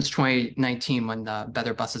 2019, when the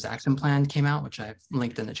Better Buses Action Plan came out, which I've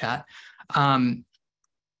linked in the chat.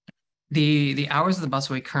 The hours of the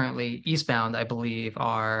busway currently eastbound, I believe,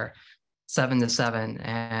 are 7 to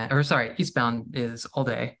 7, eastbound is all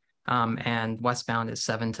day, and westbound is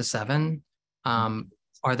 7 to 7.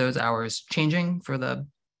 Are those hours changing for the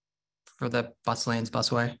bus lanes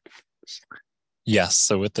busway? Yes.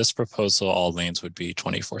 So with this proposal, all lanes would be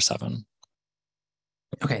 24/7.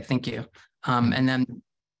 Okay, thank you. And then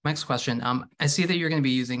next question. I see that you're going to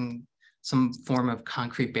be using some form of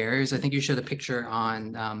concrete barriers. I think you showed a picture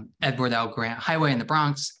on Edward L. Grant Highway in the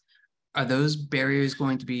Bronx. Are those barriers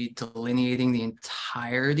going to be delineating the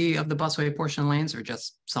entirety of the busway portion lanes, or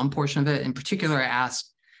just some portion of it? In particular, I asked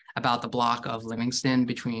about the block of Livingston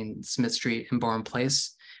between Smith Street and Bourne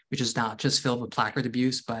Place, which is not just filled with placard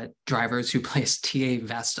abuse, but drivers who place TA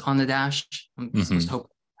vest on the dash. I was hoping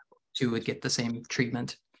two would get the same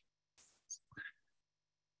treatment.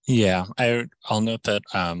 Yeah, I'll note that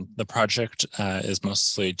the project is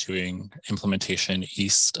mostly doing implementation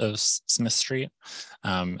east of Smith Street.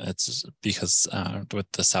 It's because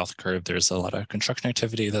with the south curve, there's a lot of construction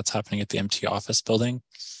activity that's happening at the MT office building.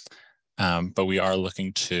 But we are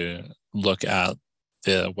looking to look at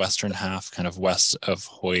the western half, kind of west of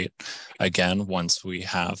Hoyt, again, once we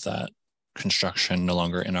have that construction no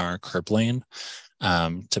longer in our curb lane,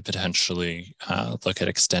 to potentially look at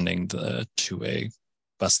extending the two-way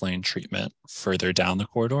bus lane treatment further down the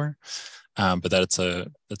corridor. But that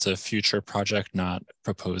it's a future project, not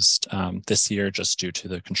proposed this year, just due to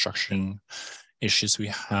the construction issues we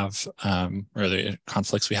have, or the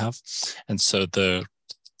conflicts we have. And so the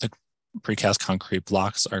precast concrete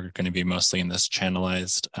blocks are going to be mostly in this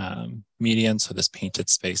channelized median, so this painted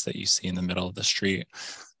space that you see in the middle of the street.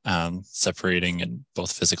 separating it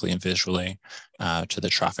both physically and visually to the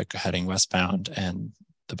traffic heading westbound and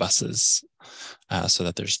the buses so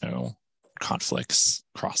that there's no conflicts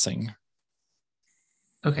crossing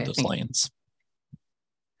those lanes.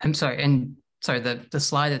 I'm sorry, and sorry, the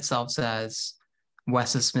slide itself says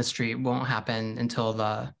west of Smith Street won't happen until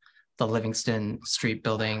the Livingston Street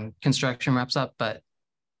building construction wraps up, but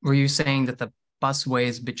were you saying that the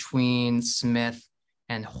busways between Smith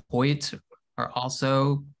and Hoyt are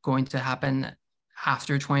also going to happen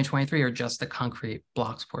after 2023 or just the concrete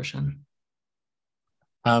blocks portion?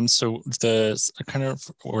 So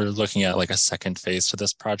we're looking at like a second phase to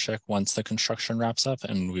this project once the construction wraps up,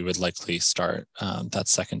 and we would likely start that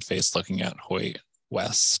second phase looking at Hoyt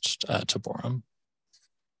West to Borum.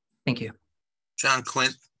 Thank you. John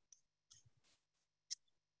Quint.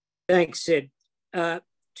 Thanks, Sid.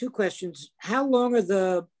 2 questions. How long are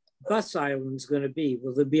the bus islands going to be?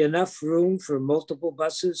 Will there be enough room for multiple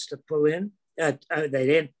buses to pull in?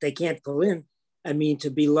 They can't pull in. I mean, to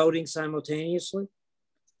be loading simultaneously?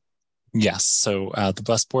 Yes, so the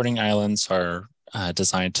bus boarding islands are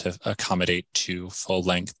designed to accommodate 2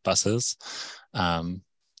 full-length buses.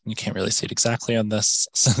 You can't really see it exactly on this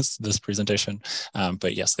presentation,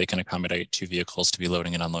 but yes, they can accommodate 2 vehicles to be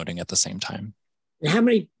loading and unloading at the same time. How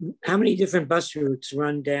many different bus routes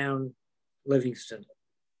run down Livingston?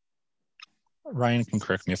 Ryan can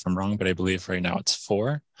correct me if I'm wrong, but I believe right now it's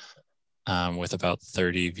 4, with about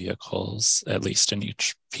 30 vehicles at least in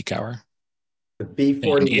each peak hour. The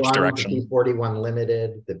B41, the B41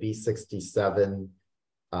 Limited, the B67,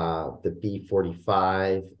 the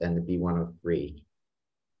B45, and the B103.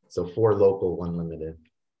 So 4 local, 1 limited.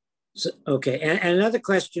 So, okay, and another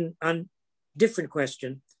question, different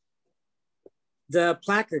question. The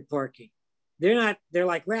placard parking, they're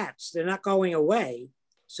like rats. They're not going away.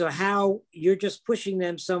 So how you're just pushing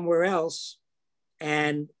them somewhere else,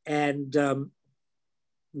 and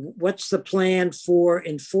what's the plan for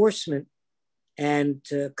enforcement and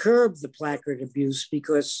to curb the placard abuse?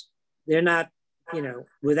 Because they're not,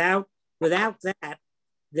 without that,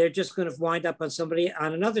 they're just going to wind up on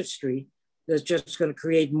another street that's just going to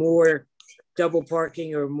create more double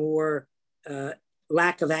parking or more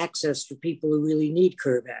lack of access for people who really need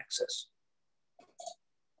curb access.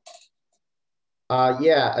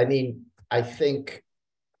 Yeah, I mean, I think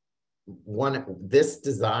this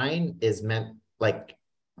design is meant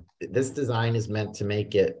to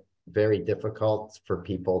make it very difficult for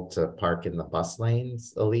people to park in the bus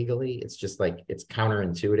lanes illegally. It's just like, it's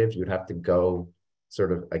counterintuitive. You'd have to go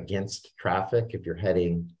sort of against traffic if you're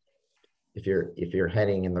heading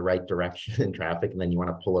in the right direction in traffic, and then you want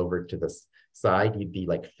to pull over to the side, you'd be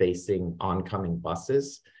like facing oncoming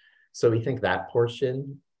buses. So we think that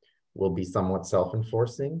portion will be somewhat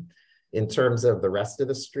self-enforcing. In terms of the rest of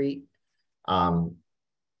the street,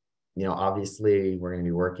 obviously we're going to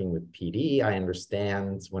be working with PD. I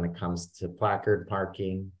understand when it comes to placard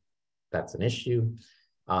parking, that's an issue.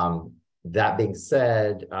 That being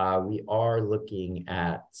said, we are looking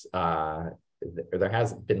at, there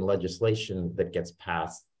has been legislation that gets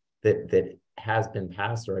passed, that has been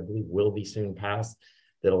passed, or I believe will be soon passed,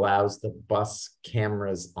 that allows the bus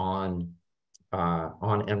cameras on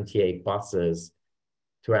MTA buses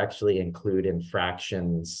to actually include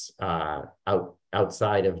infractions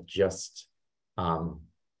outside of just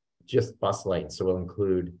bus lanes. So we'll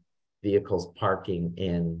include vehicles parking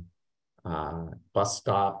in bus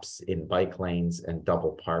stops, in bike lanes, and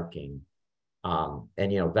double parking.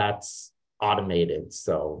 And that's automated.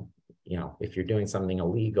 So if you're doing something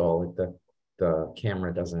illegal, the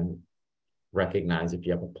camera doesn't recognize if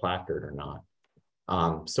you have a placard or not.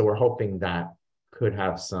 So we're hoping that could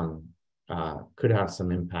have some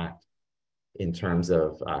impact in terms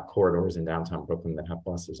of corridors in downtown Brooklyn that have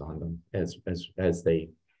buses on them as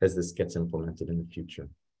this gets implemented in the future.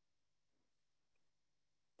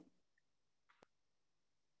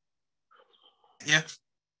 Yeah.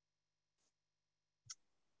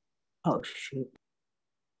 Oh, shoot.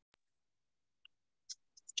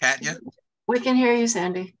 Katya? We can hear you,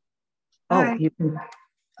 Sandy. Oh, you can,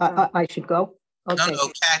 I should go? Okay. No,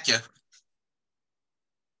 Katya.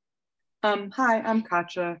 Hi, I'm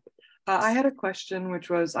Katja. I had a question, which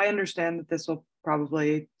was, I understand that this will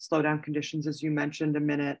probably slow down conditions, as you mentioned, 1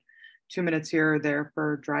 minute, 2 minutes here or there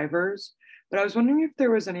for drivers. But I was wondering if there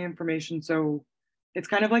was any information. So it's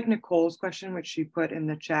kind of like Nicole's question, which she put in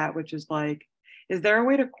the chat, which is like, is there a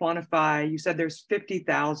way to quantify, you said there's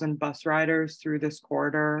 50,000 bus riders through this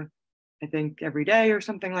corridor, I think every day or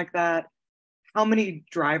something like that. How many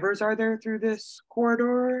drivers are there through this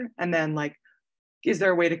corridor? And then like, is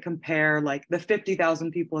there a way to compare like the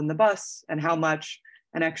 50,000 people in the bus and how much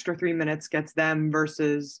an extra 3 minutes gets them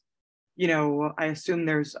versus, you know, I assume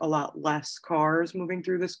there's a lot less cars moving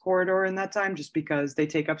through this corridor in that time just because they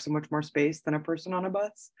take up so much more space than a person on a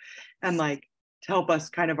bus. And like to help us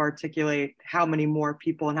kind of articulate how many more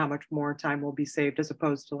people and how much more time will be saved as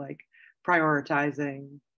opposed to like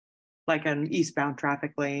prioritizing like an eastbound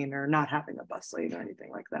traffic lane or not having a bus lane or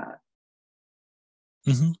anything like that.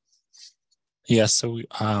 Mm-hmm. Yeah, so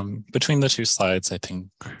between the two slides, I think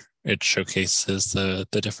it showcases the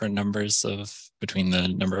different numbers of between the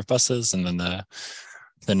number of buses and then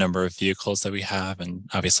the number of vehicles that we have, and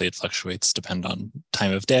obviously it fluctuates depend on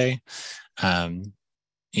time of day.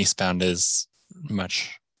 Eastbound is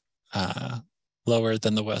much lower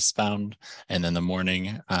than the westbound, and in the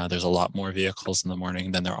morning there's a lot more vehicles in the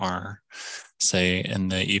morning than there are, say, in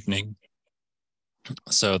the evening.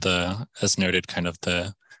 So as noted, kind of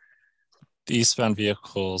the eastbound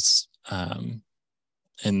vehicles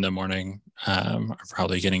in the morning are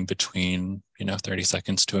probably getting between 30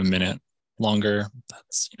 seconds to a minute longer.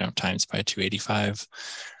 That's times by 285,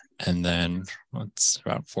 and then it's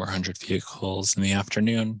about 400 vehicles in the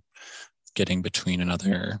afternoon, getting between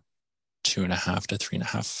another 2.5 to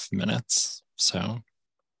 3.5 minutes. So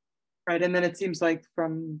right, and then it seems like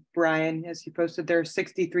from Brian, as he posted, there are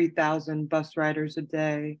 63,000 bus riders a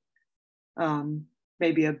day,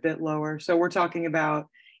 maybe a bit lower. So we're talking about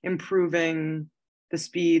improving the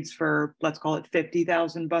speeds for, let's call it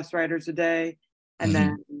 50,000 bus riders a day, and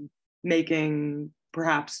then making,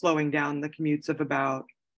 perhaps slowing down the commutes of about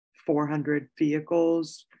 400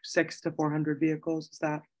 vehicles, 600 to 400 vehicles. Is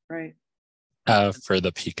that right? For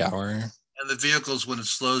the peak hour. And the vehicles, when it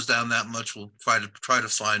slows down that much, will try to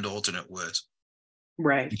find alternate ways.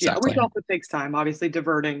 Right. Exactly. Yeah, which also takes time. Obviously,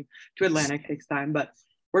 diverting to Atlantic takes time, but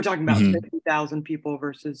we're talking about 50,000 people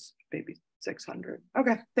versus maybe 600.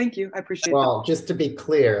 Okay, thank you. I appreciate that. Just to be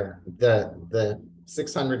clear, the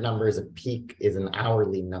 600 number is a peak, is an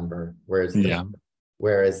hourly number, whereas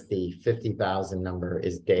the 50,000 number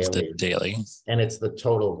is daily. And it's the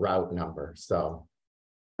total route number. So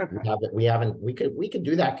we could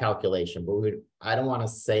do that calculation, but I don't want to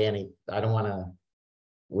say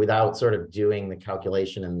without sort of doing the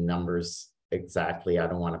calculation and numbers exactly, I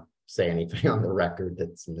don't want to say anything on the record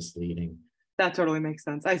that's misleading. That totally makes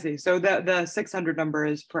sense. I see. So the 600 number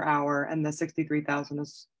is per hour and the 63,000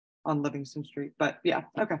 is on Livingston Street. But yeah,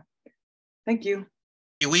 okay. Thank you.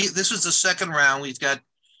 This is the second round. We've got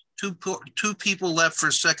two people left for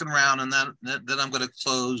second round, and then I'm going to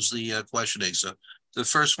close the questioning. So the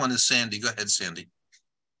first one is Sandy. Go ahead, Sandy.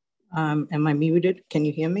 Am I muted? Can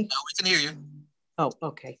you hear me? No, we can hear you. Oh,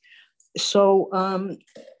 okay. So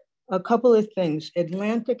a couple of things.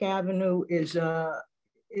 Atlantic Avenue is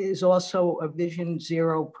also a Vision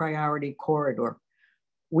Zero priority corridor.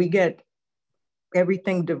 We get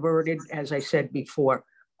everything diverted, as I said before.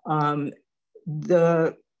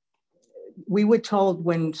 We were told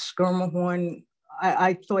when Skirmahorn,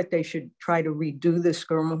 I thought they should try to redo the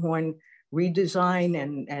Skirmahorn redesign,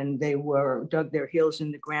 and they dug their heels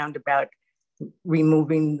in the ground about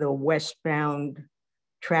removing the westbound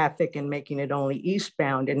traffic and making it only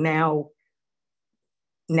eastbound. And now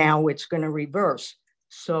it's going to reverse.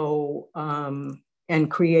 So,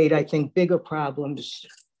 and create, I think, bigger problems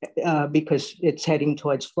because it's heading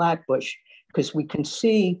towards Flatbush, because we can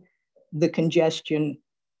see the congestion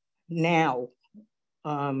now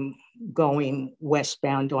going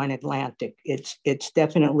westbound on Atlantic. It's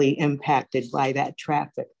definitely impacted by that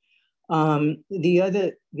traffic. The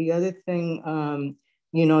other thing,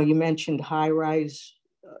 you mentioned high-rise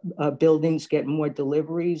buildings get more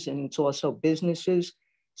deliveries, and it's also businesses.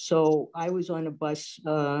 So I was on a bus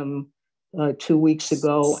 2 weeks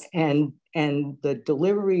ago, and the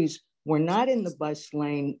deliveries were not in the bus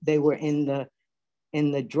lane; they were in the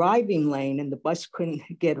driving lane, and the bus couldn't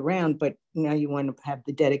get around. But now you want to have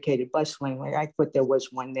the dedicated bus lane. Like I thought there was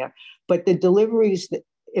one there, but the deliveries,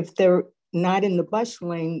 if they're not in the bus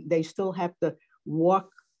lane, they still have to walk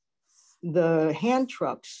the hand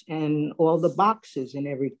trucks and all the boxes and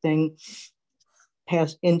everything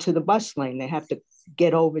pass into the bus lane. They have to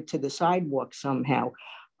get over to the sidewalk somehow.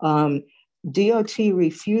 DOT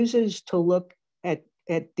refuses to look at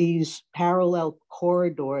these parallel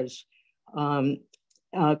corridors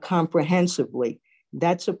comprehensively.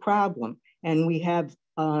 That's a problem. And we have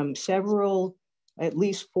at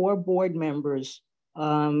least 4 board members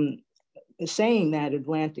saying that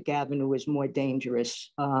Atlantic Avenue is more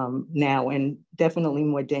dangerous now, and definitely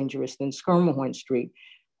more dangerous than Skirmahorn Street.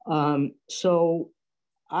 So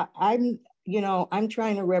I'm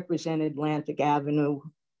trying to represent Atlantic Avenue.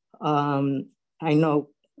 I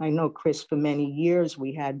know, Chris, for many years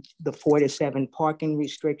we had the 4 to 7 parking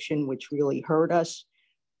restriction, which really hurt us.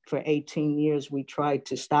 for 18 years, we tried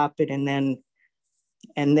to stop it. And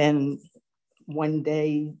then one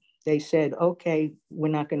day they said, okay,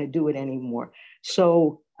 we're not going to do it anymore.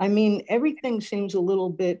 So, I mean, everything seems a little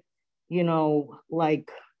bit, you know,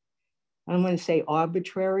 like, I'm going to say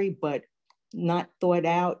arbitrary, but not thought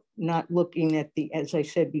out, not looking at the, as I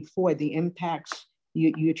said before, the impacts.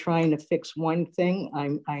 You're trying to fix one thing.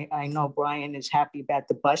 I know Brian is happy about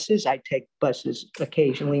the buses. I take buses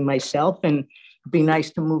occasionally myself, and it'd be nice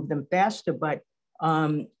to move them faster, but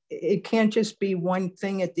it can't just be one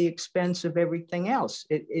thing at the expense of everything else.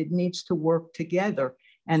 It needs to work together,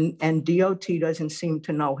 and DOT doesn't seem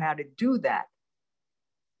to know how to do that.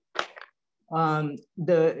 What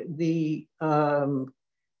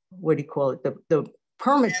do you call it? The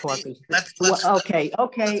permit parkers. Okay.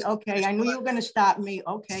 I knew you were going to stop me.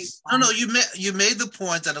 Okay. No, you made the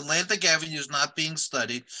point that Atlantic Avenue is not being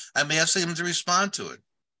studied. I'm asking him to respond to it.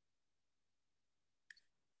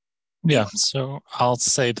 Yeah, so I'll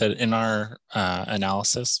say that in our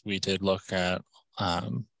analysis, we did look at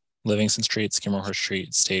Livingston Street, Skimmerhorse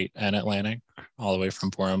Street, State, and Atlantic, all the way from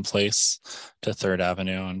Borum Place to 3rd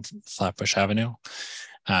Avenue and Flatbush Avenue.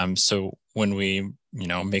 So when we,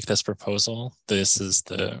 make this proposal, these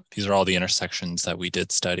are all the intersections that we did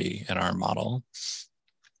study in our model.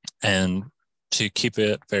 And to keep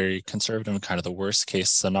it very conservative and kind of the worst case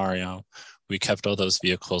scenario, we kept all those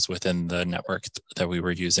vehicles within the network that we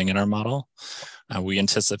were using in our model. We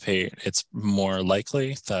anticipate it's more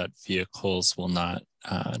likely that vehicles will not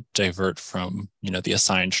divert from, the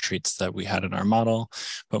assigned streets that we had in our model,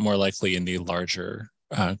 but more likely in the larger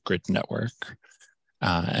grid network.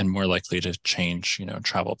 And more likely to change,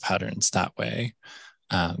 travel patterns that way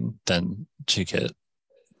than to get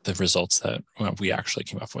the results that we actually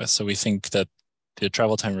came up with. So we think that the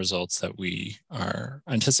travel time results that we are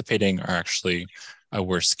anticipating are actually a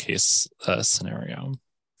worst case scenario.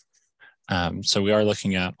 So we are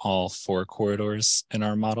looking at all 4 corridors in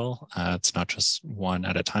our model. It's not just one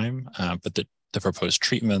at a time, but the proposed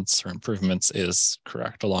treatments or improvements is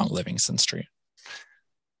correct along Livingston Street.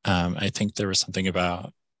 I think there was something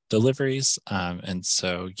about deliveries. And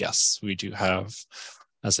so, yes, we do have,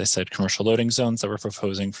 as I said, commercial loading zones that we're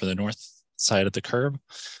proposing for the north side of the curb.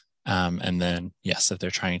 And then, yes, if they're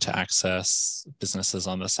trying to access businesses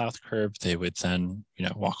on the south curb, they would then,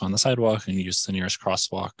 walk on the sidewalk and use the nearest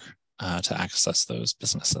crosswalk to access those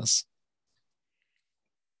businesses.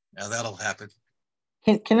 Now that'll happen.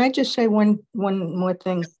 Can I just say one more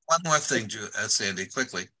thing? One more thing, Sandy,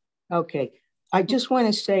 quickly. Okay. I just want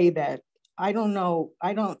to say that I don't know.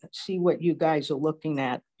 I don't see what you guys are looking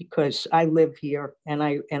at, because I live here and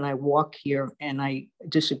I walk here, and I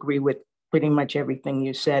disagree with pretty much everything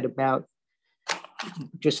you said about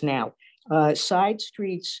just now. Side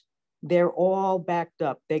streets, they're all backed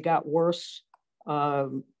up. They got worse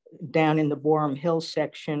down in the Borum Hill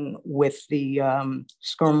section with the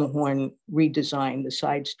Skirmahorn redesign. The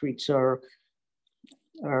side streets are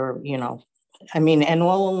and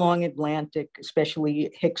all along Atlantic,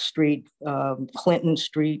 especially Hicks Street, Clinton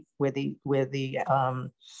Street, where the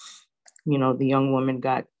young woman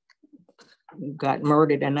got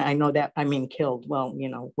murdered, and I know that, killed. Well,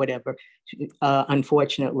 whatever.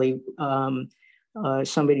 Unfortunately,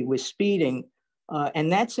 somebody was speeding,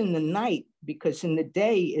 and that's in the night, because in the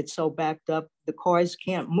day it's so backed up, the cars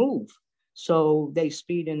can't move, so they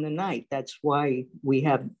speed in the night. That's why we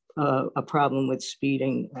have a problem with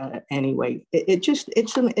speeding anyway.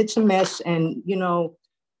 It's a mess, and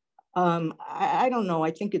I don't know.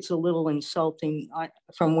 I think it's a little insulting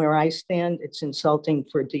from where I stand. It's insulting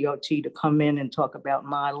for DOT to come in and talk about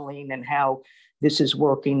modeling and how this is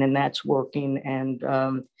working and that's working. And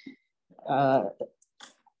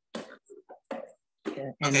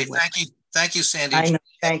okay, thank you, Sandy. I know.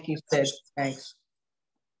 Thank you, Sid. Thanks.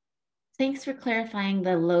 Thanks for clarifying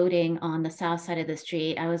the loading on the south side of the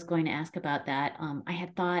street. I was going to ask about that. I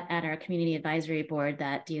had thought at our community advisory board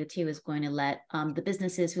that DOT was going to let the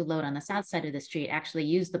businesses who load on the south side of the street actually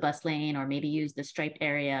use the bus lane, or maybe use the striped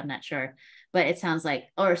area. I'm not sure, but it sounds like,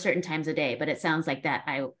 or certain times a day, but it sounds like that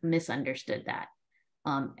I misunderstood that.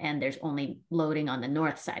 And there's only loading on the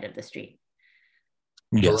north side of the street.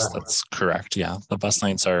 Yes, that's correct. Yeah, the bus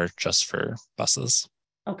lanes are just for buses.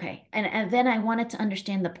 Okay, and then I wanted to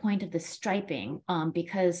understand the point of the striping,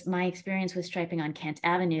 because my experience with striping on Kent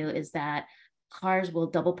Avenue is that cars will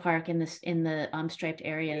double park in the striped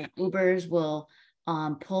area. Ubers will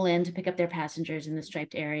pull in to pick up their passengers in the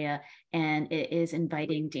striped area, and it is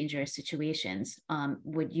inviting dangerous situations.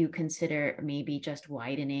 Would you consider maybe just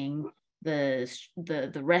widening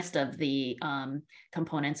the rest of the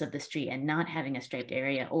components of the street and not having a striped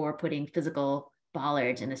area, or putting physical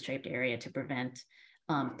bollards in the striped area to prevent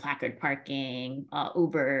placard parking,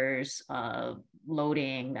 Ubers,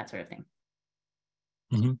 loading, that sort of thing.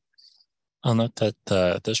 Mm-hmm. I'll note that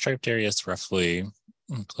the striped area is roughly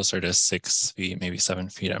closer to 6 feet, maybe 7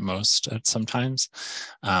 feet at most at sometimes.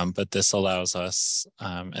 But this allows us,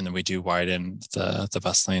 and then we do widen the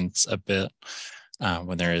bus lanes a bit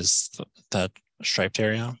when there is that striped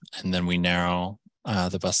area. And then we narrow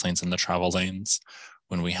the bus lanes and the travel lanes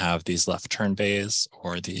when we have these left turn bays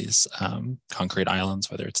or these concrete islands,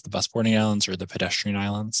 whether it's the bus boarding islands or the pedestrian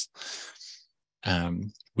islands.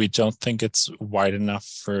 We don't think it's wide enough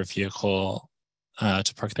for a vehicle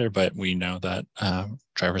to park there, but we know that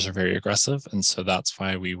drivers are very aggressive. And so that's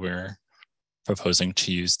why we were proposing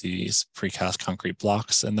to use these precast concrete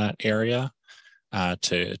blocks in that area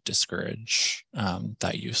to discourage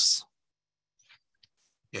that use.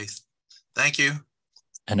 Okay, thank you.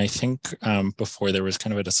 And I think before there was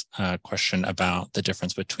kind of a question about the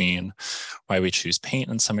difference between why we choose paint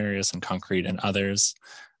in some areas and concrete in others.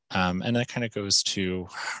 And that kind of goes to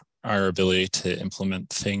our ability to implement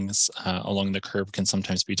things along the curb can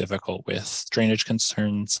sometimes be difficult with drainage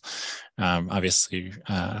concerns. Obviously,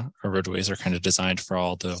 our roadways are kind of designed for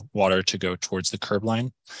all the water to go towards the curb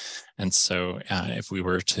line. And so if we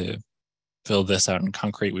were to build this out in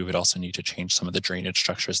concrete, we would also need to change some of the drainage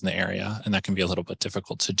structures in the area. And that can be a little bit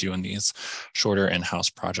difficult to do in these shorter in-house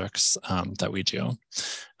projects that we do.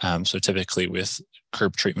 So typically with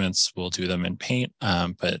curb treatments, we'll do them in paint,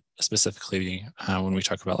 but specifically when we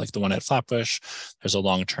talk about like the one at Flatbush, there's a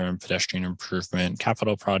long-term pedestrian improvement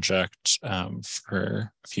capital project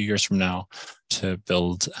for a few years from now to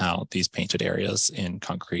build out these painted areas in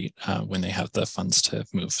concrete when they have the funds to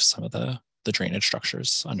move some of the drainage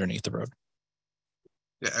structures underneath the road.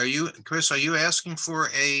 Are you, Chris, are you asking for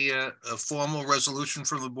a formal resolution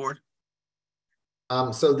from the board?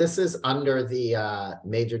 So this is under the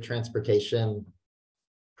major transportation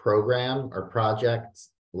program or project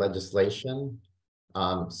legislation.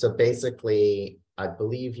 So basically, I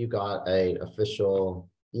believe you got an official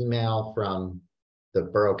email from the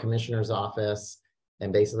Borough Commissioner's office.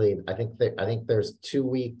 And basically, I think there's 2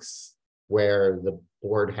 weeks where the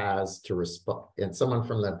board has to respond, and someone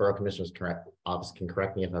from the Borough Commissioner's office can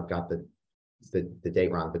correct me if I've got the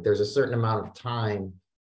date wrong, but there's a certain amount of time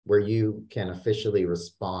where you can officially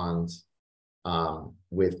respond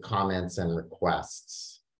with comments and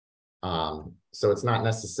requests. So it's not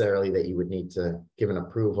necessarily that you would need to give an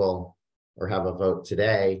approval or have a vote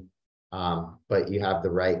today, but you have the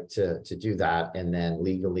right to do that, and then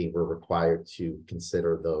legally we're required to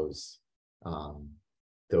consider those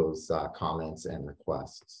comments and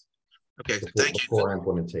requests. Okay, thank you. Before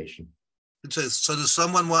implementation. So does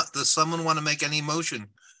someone want to make any motion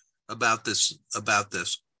about this?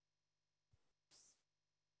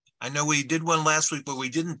 I know we did one last week, but we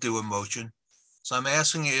didn't do a motion. So I'm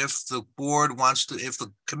asking if the board wants to, if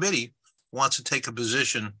the committee wants to take a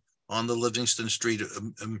position on the Livingston Street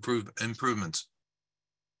improvements.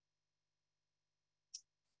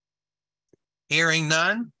 Hearing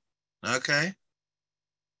none. Okay.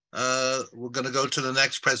 We're going to go to the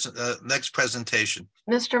next presentation.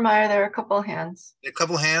 Mr. Meyer, there are a couple of hands. A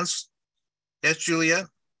couple of hands. Yes, Juliet.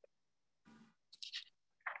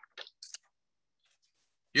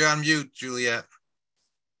 You're on mute, Juliet.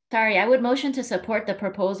 Sorry, I would motion to support the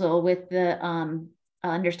proposal with the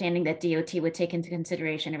understanding that DOT would take into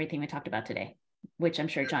consideration everything we talked about today, which I'm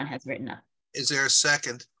sure John has written up. Is there a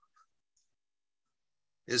second?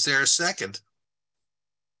 Is there a second?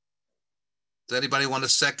 Does anybody want to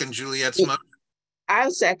second Juliet's motion?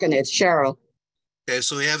 I'll second it, Cheryl. Okay,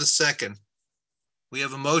 so we have a second. We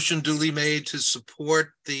have a motion duly made to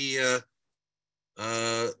support the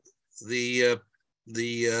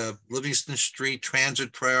Livingston Street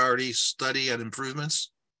Transit Priority Study and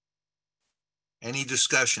Improvements. Any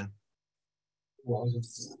discussion?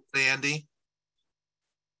 Sandy?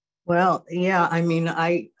 Well, yeah, I mean,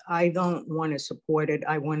 I don't want to support it.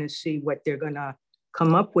 I want to see what they're going to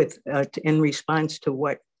come up with in response to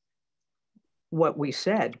what we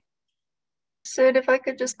said. Sid, if I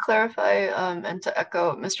could just clarify and to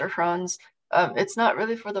echo Mr. Franz, it's not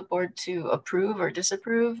really for the board to approve or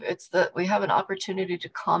disapprove. It's that we have an opportunity to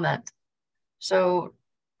comment. So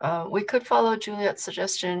we could follow Juliet's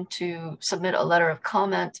suggestion to submit a letter of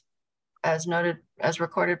comment as noted, as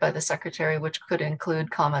recorded by the secretary, which could include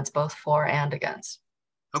comments both for and against.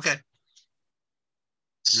 Okay.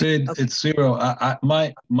 Sid, okay. It's zero.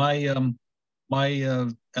 My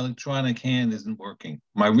electronic hand isn't working.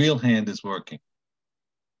 My real hand is working.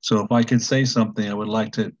 So if I could say something, I would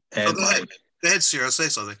like to add. Go ahead, Cyril, say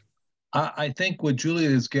something. I think what Julia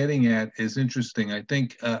is getting at is interesting. I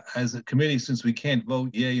think as a committee, since we can't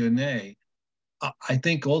vote yay or nay, I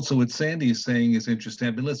think also what Sandy is saying is interesting.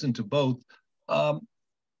 I've been listening to both.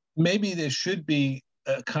 Maybe there should be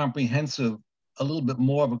a little bit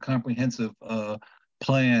more of a comprehensive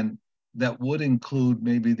plan that would include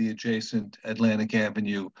maybe the adjacent Atlantic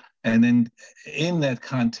Avenue, and then in that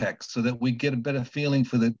context, so that we get a better feeling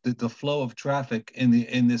for the flow of traffic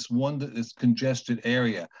in this congested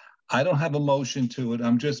area. I don't have a motion to it.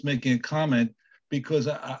 I'm just making a comment because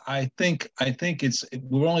I think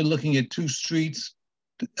we're only looking at 2 streets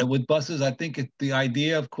with buses. I think the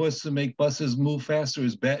idea, of course, to make buses move faster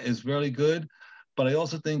is very good, but I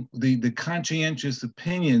also think the conscientious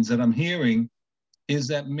opinions that I'm hearing is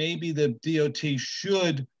that maybe the DOT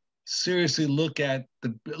should seriously look at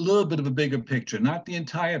a little bit of a bigger picture, not the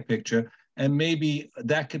entire picture, and maybe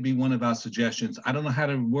that could be one of our suggestions. I don't know how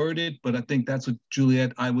to word it, but I think that's what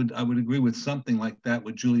Juliet, I would agree with something like that,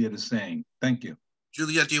 what Juliet is saying. Thank you.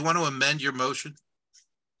 Juliet, do you want to amend your motion?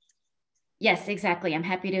 Yes, exactly. I'm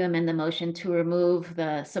happy to amend the motion to remove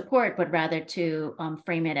the support, but rather to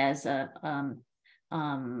frame it as a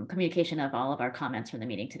communication of all of our comments from the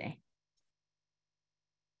meeting today.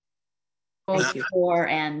 Both before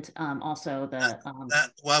and also the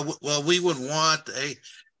well, we would want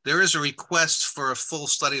there is a request for a full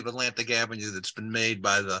study of Atlantic Avenue that's been made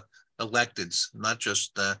by the electeds, not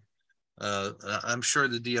just I'm sure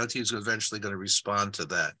the DOT is eventually going to respond to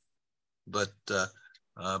that, but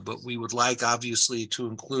we would like obviously to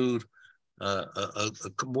include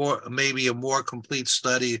maybe a more complete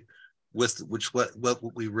study with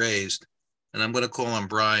what we raised. And I'm going to call on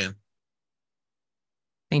Brian.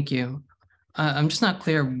 Thank you. I'm just not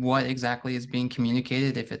clear what exactly is being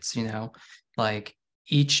communicated. If it's, like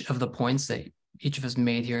each of the points that each of us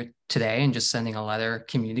made here today and just sending a letter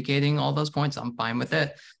communicating all those points, I'm fine with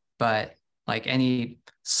it. But like any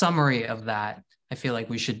summary of that, I feel like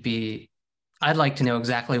I'd like to know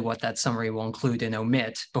exactly what that summary will include and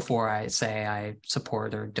omit before I say I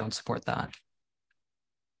support or don't support that.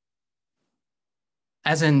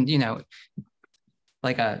 As in,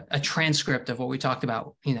 like a transcript of what we talked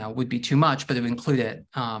about, would be too much, but it would include it.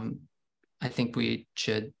 I think we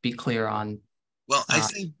should be clear on. Well, I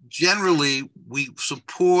think generally we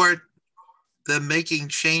support them making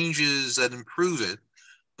changes that improve it,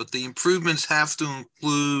 but the improvements have to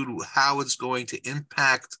include how it's going to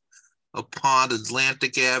impact upon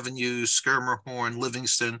Atlantic Avenue, Skirmerhorn,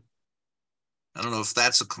 Livingston. I don't know if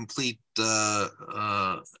that's a complete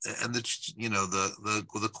and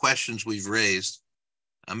the questions we've raised.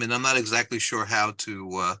 I mean, I'm not exactly sure how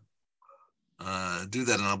to do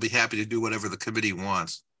that, and I'll be happy to do whatever the committee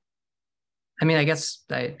wants. I mean, I guess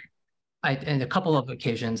I in a couple of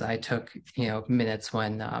occasions I took minutes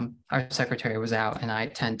when our secretary was out, and I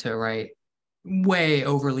tend to write way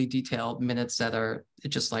overly detailed minutes that are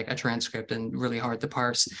just like a transcript and really hard to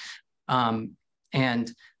parse.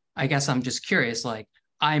 And I guess I'm just curious, like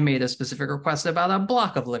I made a specific request about a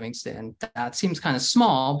block of Livingston. That seems kind of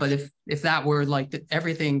small, but if that were like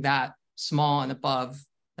everything that small and above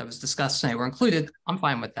that was discussed tonight were included, I'm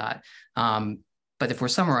fine with that. But if we're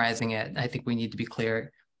summarizing it, I think we need to be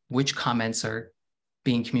clear which comments are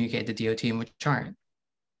being communicated to DOT and which aren't.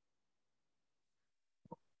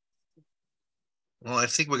 Well, I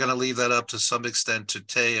think we're going to leave that up to some extent to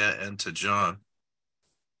Taya and to John.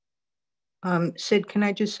 Sid, can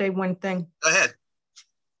I just say one thing? Go ahead.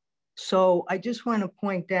 So I just want to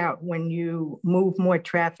point out, when you move more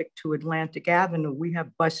traffic to Atlantic Avenue, we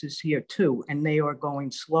have buses here too, and they are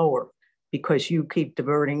going slower because you keep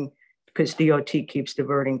diverting, because DOT keeps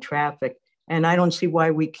diverting traffic. And I don't see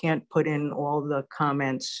why we can't put in all the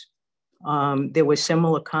comments. There were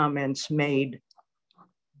similar comments made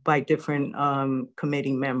by different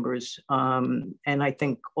committee members. And I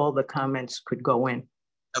think all the comments could go in.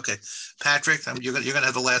 Okay, Patrick, you're going to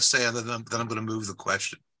have the last say, other than then I'm going to move the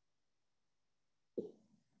question.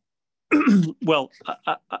 Well,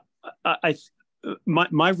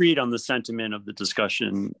 my read on the sentiment of the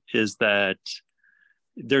discussion is that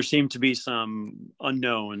there seem to be some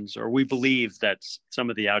unknowns, or we believe that some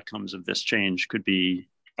of the outcomes of this change could be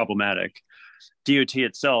problematic. DOT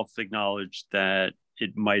itself acknowledged that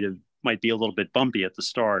it might be a little bit bumpy at the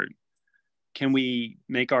start. Can we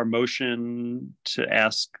make our motion to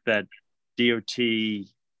ask that DOT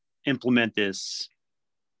implement this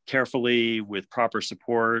carefully with proper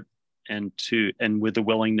support and with the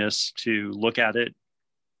willingness to look at it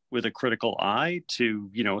with a critical eye to,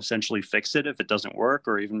 essentially fix it if it doesn't work,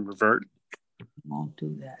 or even revert? Won't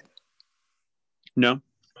do that. No.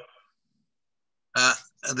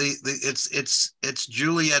 It's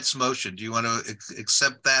Juliet's motion. Do you want to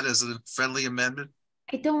accept that as a friendly amendment?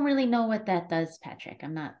 I don't really know what that does, Patrick.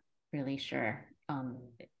 I'm not really sure.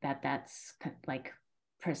 that's like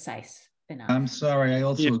precise enough. I'm sorry, I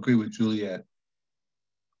also agree with Juliet.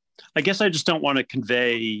 I guess I just don't want to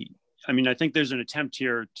convey, I mean, I think there's an attempt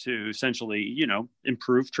here to essentially, you know,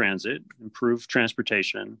 improve transit, improve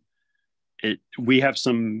transportation. We have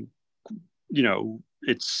some, you know,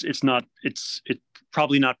 it's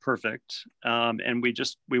probably not perfect. And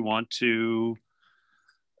we want to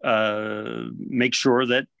make sure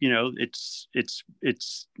that, you know, it's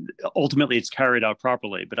ultimately it's carried out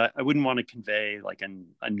properly, but I wouldn't want to convey like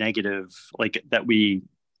a negative, like that we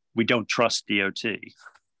don't trust DOT.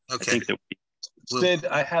 Okay. I think that Sid,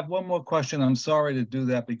 I have one more question. I'm sorry to do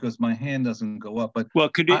that because my hand doesn't go up, but well,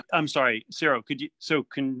 could you? I'm sorry, Ciro. Could you? So,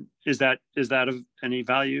 is that of any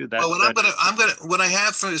value? That what I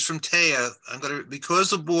have is from Taya. Because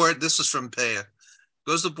the board. This is from Taya.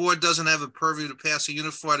 Because the board doesn't have a purview to pass a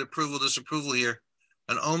unified approval, disapproval here,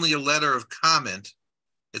 and only a letter of comment.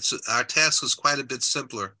 Our task is quite a bit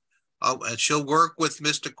simpler. And she'll work with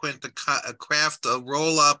Mr. Quint to craft a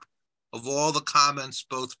roll up of all the comments,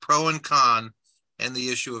 both pro and con, and the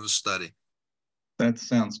issue of a study. That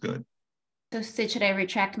sounds good. So Sid, should I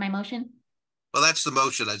retract my motion? Well, that's the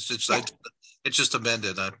motion. It's just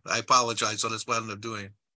amended. I apologize on this one I'm doing.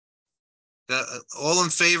 All in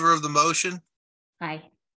favor of the motion? Aye.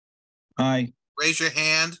 Aye. Raise your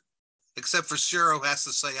hand, except for Ciro who has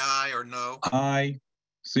to say aye or no. Aye.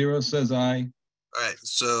 Ciro says aye. All right,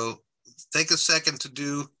 so take a second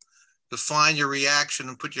to define your reaction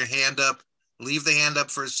and put your hand up. Leave the hand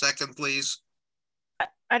up for a second, please.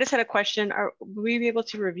 I just had a question. Will we be able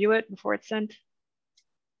to review it before it's sent?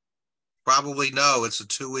 Probably no. It's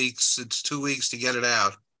 2 weeks. It's 2 weeks to get it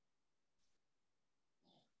out.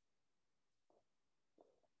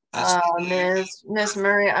 Ms.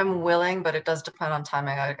 Murray, I'm willing, but it does depend on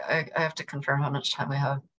timing. I have to confirm how much time we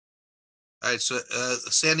have. All right, so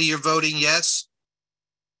Sandy, you're voting yes?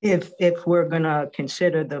 If we're gonna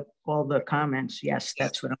consider all the comments, yes,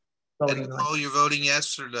 that's what I'm voting on. Nicole, you're voting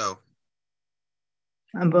yes or no?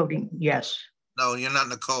 I'm voting yes. No, you're not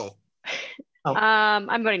Nicole. Oh.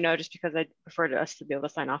 I'm voting no, just because I prefer us to be able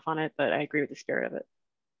to sign off on it, but I agree with the spirit of it.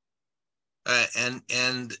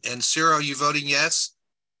 And Ciro, you voting yes?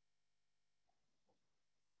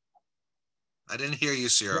 I didn't hear you,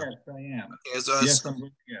 Ciro. Yes, I am. Okay, yes, I'm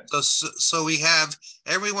voting yes. So we have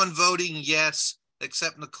everyone voting yes,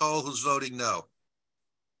 except Nicole, who's voting no.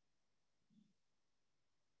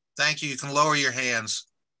 Thank you. You can lower your hands.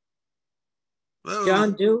 Whoa.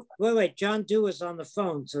 John Dew. Wait. John Dew is on the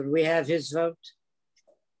phone. So do we have his vote?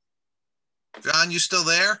 John, you still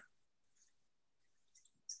there?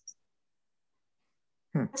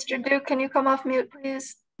 Mr. Dew, can you come off mute,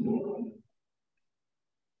 please?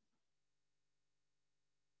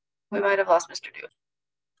 We might have lost Mr. Dew.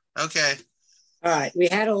 Okay. All right. We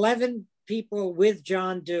had 11 people with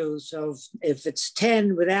John Dew. So if it's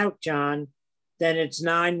 10 without John, then it's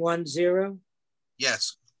 9-1-0.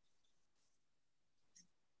 Yes.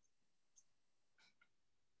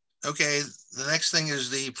 Okay. The next thing is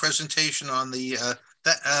the presentation on the,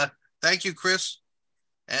 thank you, Chris,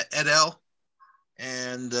 Edel.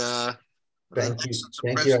 And thank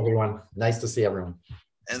you, everyone. Nice to see everyone.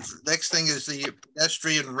 And next thing is the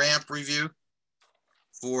pedestrian ramp review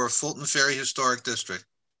for Fulton Ferry Historic District.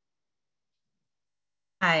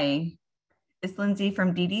 Hi, it's Lindsay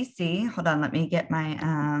from DDC. Hold on, let me get my,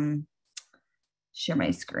 share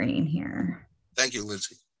my screen here. Thank you,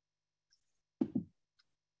 Lindsay.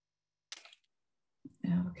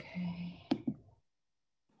 Okay.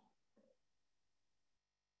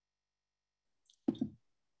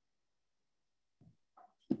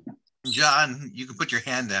 John, you can put your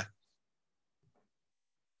hand down.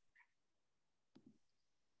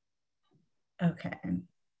 Okay.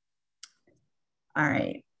 All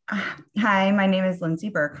right. Hi, my name is Lindsay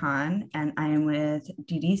Burkhan, and I am with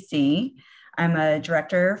DDC. I'm a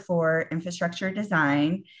director for infrastructure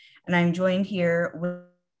design, and I'm joined here with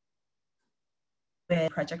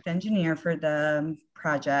project engineer for the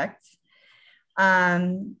project.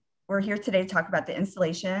 We're here today to talk about the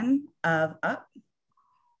installation of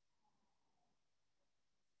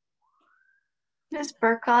Ms.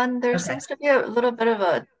 Burkhan, there seems to be a little bit of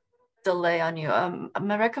a delay on you.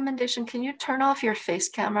 My recommendation, can you turn off your face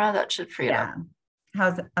camera? That should free it up.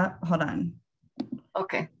 How's it? Hold on.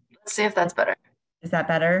 Okay, let's see if that's better. Is that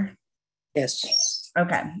better? Yes.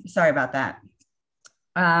 Okay, sorry about that.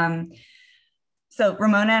 So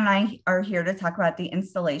Ramona and I are here to talk about the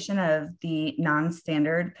installation of the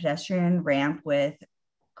non-standard pedestrian ramp with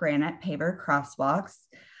granite paver crosswalks.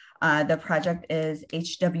 The project is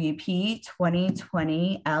HWP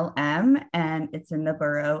 2020 LM, and it's in the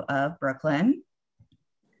borough of Brooklyn.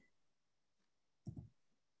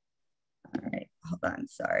 All right, hold on,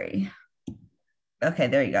 sorry. Okay,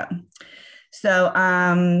 there you go. So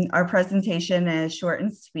our presentation is short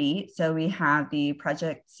and sweet. So we have the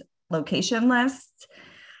project location list,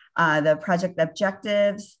 the project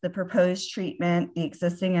objectives, the proposed treatment, the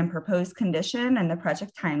existing and proposed condition, and the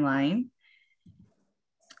project timeline.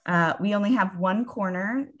 We only have one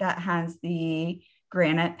corner that has the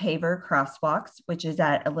granite paver crosswalks, which is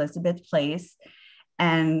at Elizabeth Place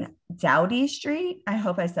and Dowdy Street. I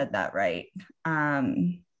hope I said that right.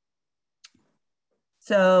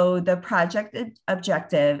 So the project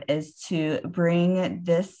objective is to bring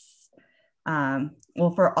this, well,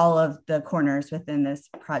 for all of the corners within this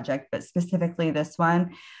project, but specifically this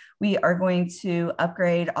one, we are going to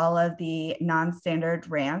upgrade all of the non-standard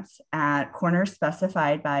ramps at corners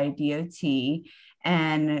specified by DOT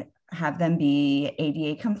and have them be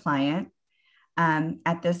ADA compliant.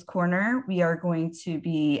 At this corner, we are going to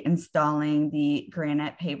be installing the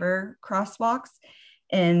granite paver crosswalks.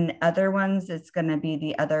 In other ones, it's going to be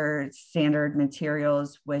the other standard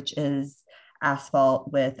materials, which is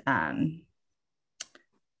asphalt with the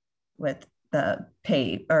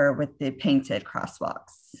painted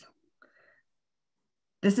crosswalks.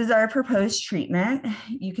 This is our proposed treatment.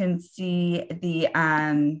 You can see the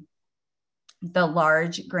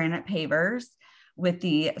large granite pavers with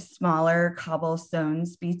the smaller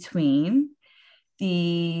cobblestones between.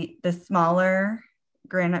 The smaller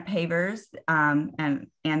granite pavers and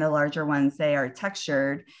the larger ones, they are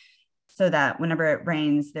textured so that whenever it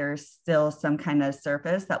rains, there's still some kind of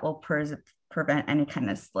surface that will prevent any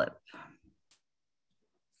kind of slip.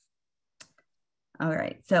 All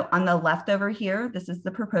right, so on the left over here, this is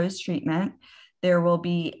the proposed treatment. There will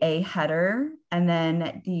be a header and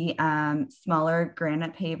then the smaller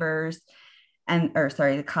granite pavers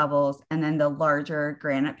the cobbles, and then the larger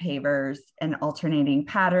granite pavers, an alternating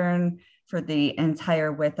pattern for the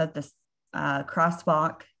entire width of this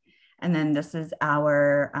crosswalk. And then this is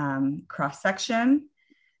our cross section,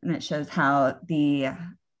 and it shows how the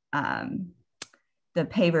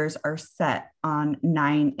pavers are set on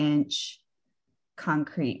 9-inch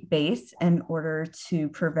concrete base in order to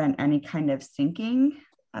prevent any kind of sinking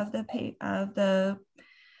of the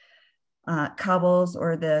cobbles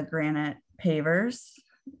or the granite pavers.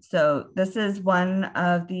 So this is one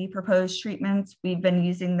of the proposed treatments. We've been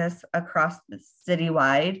using this across the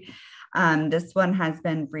citywide. This one has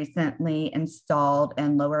been recently installed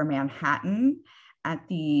in Lower Manhattan at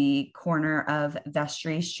the corner of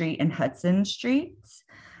Vestry Street and Hudson Streets.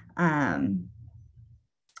 And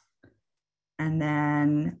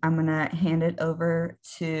then I'm gonna hand it over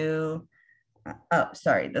to, oh,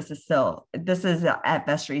 sorry, this is at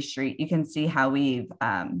Vestry Street. You can see how we've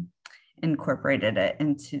incorporated it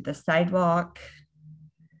into the sidewalk.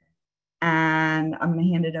 And I'm gonna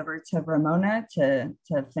hand it over to Ramona to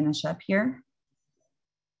finish up here.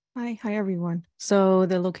 Hi everyone. So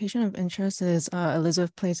the location of interest is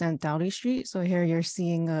Elizabeth Place and Dowdy Street. So here you're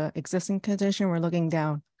seeing existing condition. We're looking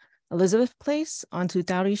down Elizabeth Place onto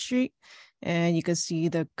Dowdy Street, and you can see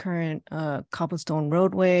the current cobblestone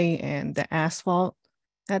roadway and the asphalt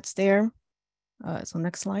that's there. So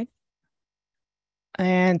next slide.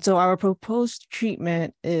 And so our proposed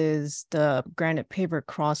treatment is the granite paver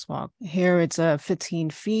crosswalk. Here it's 15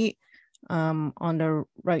 feet. On the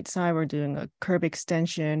right side, we're doing a curb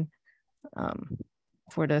extension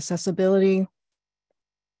for the accessibility.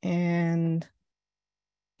 And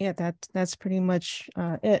yeah, that's pretty much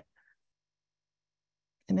it.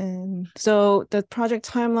 And then, so the project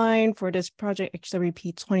timeline for this project,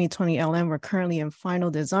 HWP 2020 LM, we're currently in final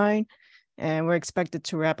design, and we're expected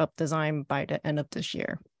to wrap up design by the end of this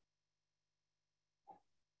year.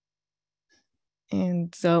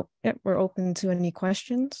 And so, yeah, we're open to any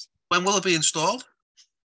questions. When will it be installed?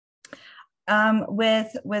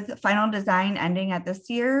 With final design ending at this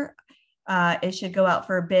year, it should go out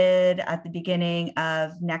for bid at the beginning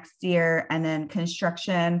of next year, and then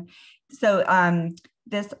construction. So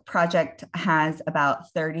this project has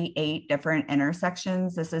about 38 different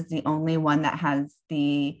intersections. This is the only one that has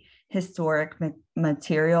the historic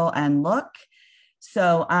material and look.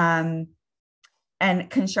 So, and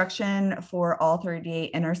construction for all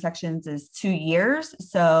 38 intersections is 2 years.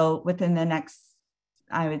 So within the next,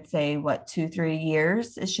 I would say, what, 2-3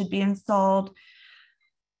 years, it should be installed.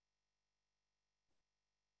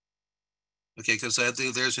 Okay, because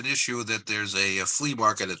there's an issue that there's a flea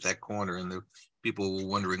market at that corner, and the people were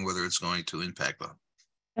wondering whether it's going to impact them.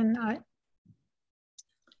 And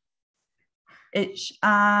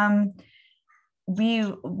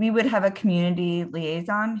we would have a community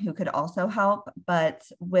liaison who could also help, but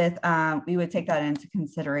with we would take that into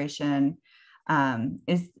consideration.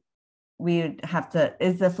 we have to,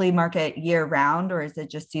 is the flea market year round or is it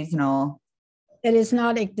just seasonal? It is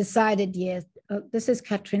not decided yet. This is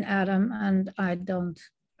Catherine Adam, and I don't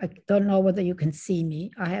know whether you can see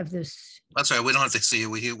me. I have this. That's right. We don't have to see you.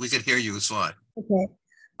 We can hear you. It's fine. Okay.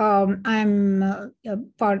 I'm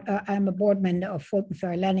a board member of Fulton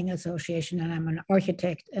Ferry Landing Association, and I'm an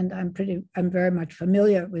architect, and I'm very much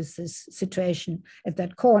familiar with this situation at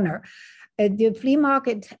that corner. The flea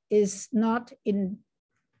market is not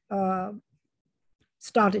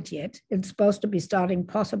started yet. It's supposed to be starting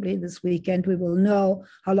possibly this weekend. We will know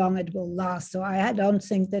how long it will last. So I don't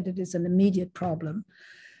think that it is an immediate problem.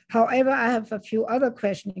 However, I have a few other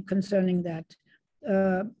questions concerning that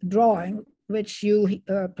drawing, which you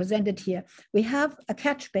presented here. We have a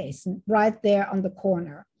catch basin right there on the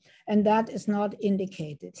corner, and that is not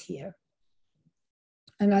indicated here.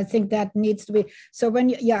 And I think that needs to be, so when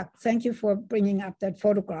you, yeah, thank you for bringing up that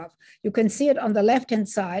photograph. You can see it on the left-hand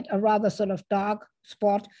side, a rather sort of dark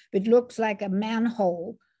spot, which looks like a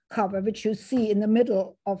manhole cover, which you see in the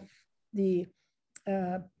middle of the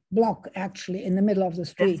block, actually, in the middle of the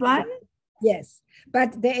street. This one? Yes,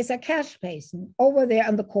 but there is a catch basin over there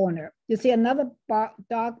on the corner. You see another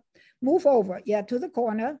dark, move over, yeah, to the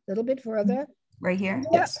corner, a little bit further. Right here?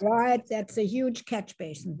 Yeah, yes. Right, that's a huge catch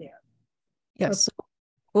basin there. Yes. Okay.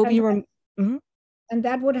 We'll be and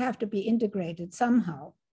that would have to be integrated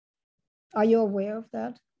somehow. Are you aware of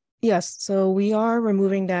that? Yes, so we are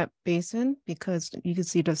removing that basin because you can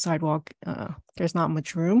see the sidewalk, there's not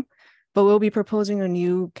much room, but we'll be proposing a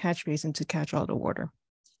new catch basin to catch all the water.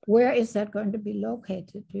 Where is that going to be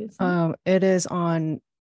located, do you think? It is on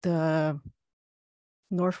the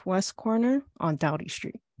northwest corner on Doughty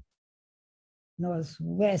Street.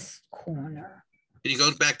 Northwest corner. Can you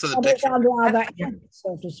go back to the picture? On the other end,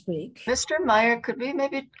 so to speak. Mr. Meyer, could we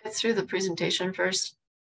maybe get through the presentation first?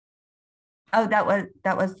 Oh, that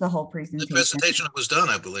was the whole presentation. The presentation was done,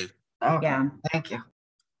 I believe. Okay. Yeah. Thank you.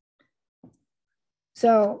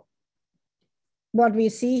 So what we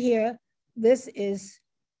see here, this is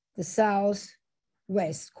the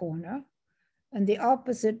southwest corner, and the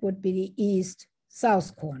opposite would be the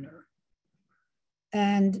east-south corner.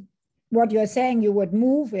 And what you're saying, you would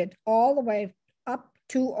move it all the way up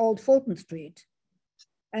to Old Fulton Street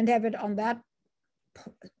and have it on that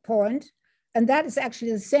point. And that is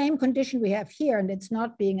actually the same condition we have here, and it's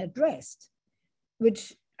not being addressed,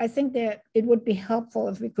 which I think that it would be helpful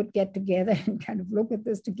if we could get together and kind of look at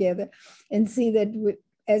this together and see that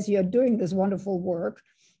as you're doing this wonderful work,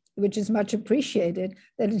 which is much appreciated,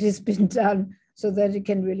 that it has been done so that it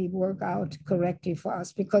can really work out correctly for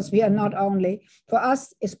us, because we are not only, for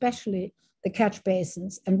us especially, the catch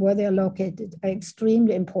basins and where they're located are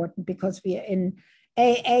extremely important because we are in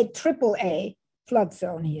a AAA flood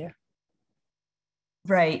zone here.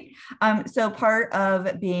 Right. So part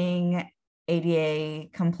of being ADA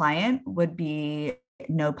compliant would be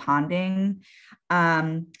no ponding.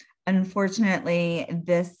 Unfortunately,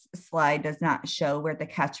 this slide does not show where the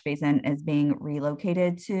catch basin is being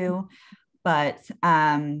relocated to, but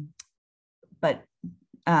the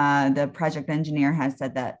project engineer has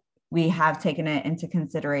said that we have taken it into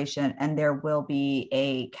consideration, and there will be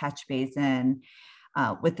a catch basin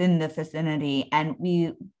within the vicinity, and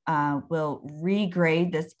we will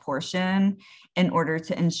regrade this portion in order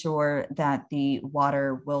to ensure that the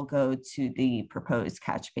water will go to the proposed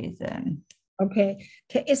catch basin. Okay,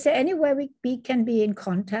 is there any way we can be in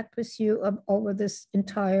contact with you over this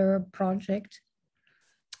entire project?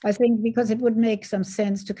 I think because it would make some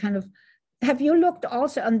sense to kind of, have you looked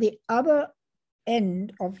also on the other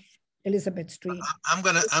end of Elizabeth Street? I'm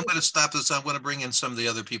gonna stop this. I'm gonna bring in some of the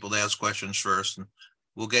other people to ask questions first, and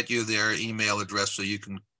we'll get you their email address so you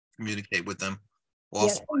can communicate with them.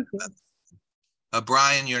 Also, yes,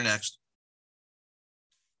 Brian, you're next.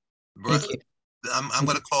 Thank you. I'm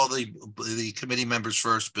going to call the committee members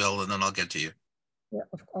first, Bill, and then I'll get to you. Yeah,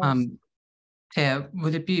 of course. Yeah,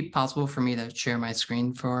 would it be possible for me to share my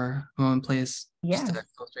screen for a moment, please? Yeah. Just to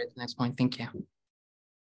go straight to the next point. Thank you.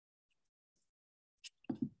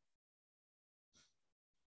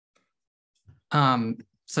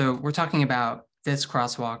 So we're talking about this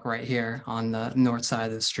crosswalk right here on the north side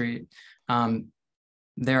of the street.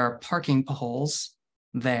 There are parking poles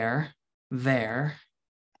there,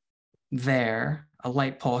 a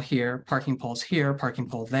light pole here, parking poles here, parking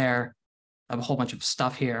pole there, a whole bunch of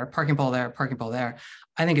stuff here, parking pole there, parking pole there.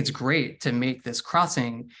 I think it's great to make this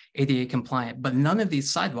crossing ADA compliant, but none of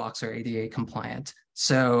these sidewalks are ADA compliant.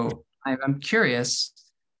 So I'm curious.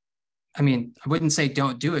 I mean, I wouldn't say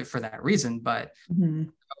don't do it for that reason, but are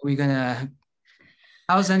we gonna,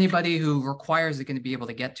 how's anybody who requires it gonna be able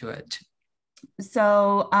to get to it?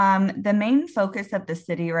 So the main focus of the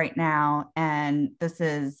city right now, and this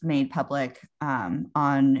is made public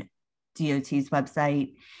on DOT's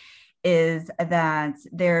website, is that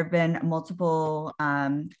there have been multiple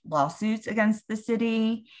lawsuits against the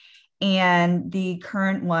city. And the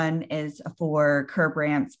current one is for curb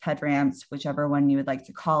ramps, ped ramps, whichever one you would like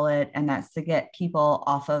to call it. And that's to get people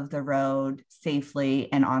off of the road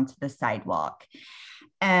safely and onto the sidewalk.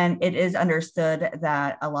 And it is understood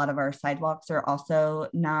that a lot of our sidewalks are also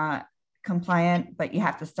not compliant, but you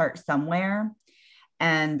have to start somewhere.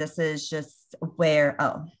 And this is just where,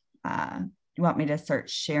 you want me to start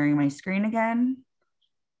sharing my screen again?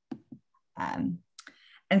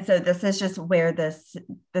 And so this is just where this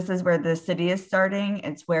is where the city is starting.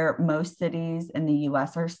 It's where most cities in the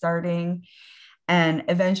US are starting. And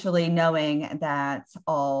eventually knowing that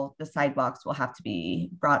all the sidewalks will have to be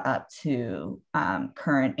brought up to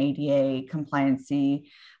current ADA compliancy,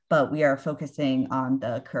 but we are focusing on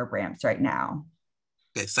the curb ramps right now.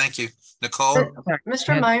 Okay, thank you. Nicole?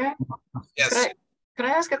 Mr. Meyer? Yes. Could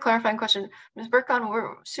I ask a clarifying question? Ms. Burkon,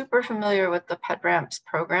 we're super familiar with the ped ramps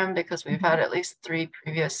program because we've had at least 3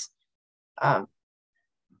 previous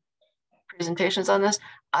presentations on this.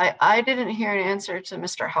 I didn't hear an answer to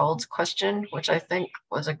Mr. Howell's question, which I think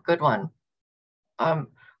was a good one.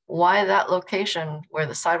 Why that location where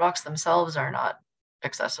the sidewalks themselves are not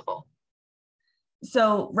accessible?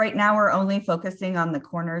 So right now we're only focusing on the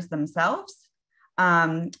corners themselves.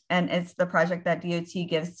 And it's the project that DOT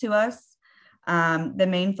gives to us. The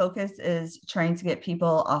main focus is trying to get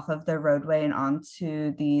people off of the roadway and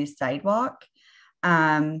onto the sidewalk.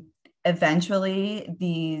 Eventually,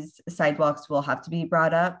 these sidewalks will have to be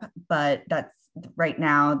brought up, but that's right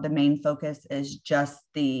now the main focus is just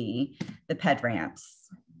the ped ramps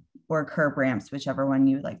or curb ramps, whichever one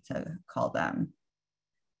you would like to call them.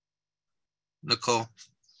 Nicole?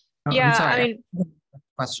 Oh, Yeah, I'm sorry. I mean,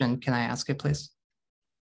 Question, can I ask it, please?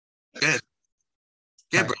 Good.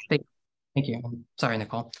 Yeah, Thank you. Sorry,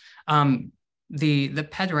 Nicole. The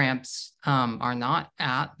ped ramps are not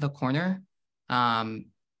at the corner.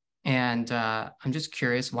 And I'm just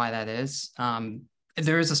curious why that is.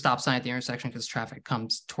 There is a stop sign at the intersection because traffic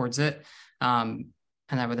comes towards it. And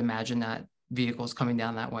I would imagine that vehicles coming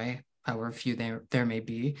down that way, however few there may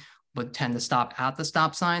be, would tend to stop at the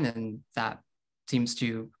stop sign, and that seems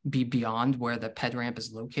to be beyond where the ped ramp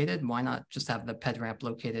is located. Why not just have the ped ramp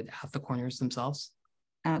located at the corners themselves?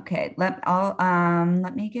 Okay, let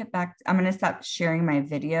me get back. I'm going to stop sharing my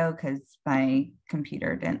video because my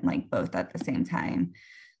computer didn't like both at the same time.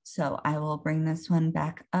 So I will bring this one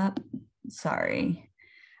back up. Sorry.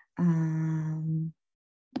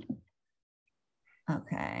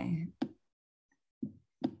 Okay.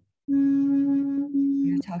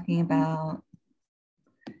 You're talking about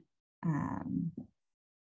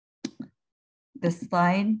this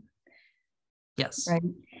slide? Yes. Right.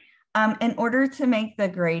 In order to make the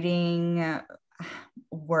grading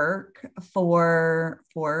work for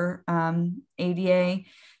ADA,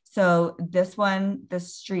 so this one, the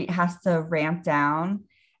street has to ramp down,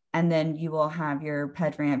 and then you will have your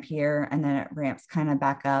ped ramp here, and then it ramps kind of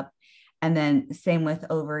back up. And then same with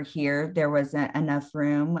over here, there wasn't enough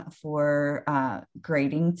room for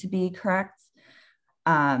grading to be correct.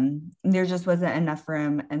 There just wasn't enough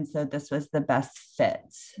room, and so this was the best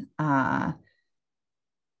fit. I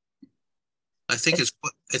think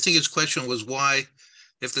his question was why,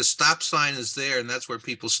 if the stop sign is there and that's where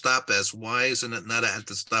people stop as, why isn't it not at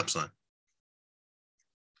the stop sign?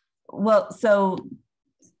 Well, so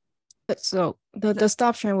the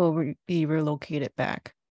stop sign will be relocated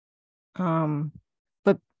back.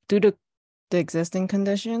 But due to the existing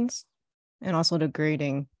conditions and also the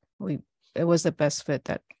grading, it was the best fit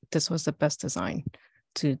that this was the best design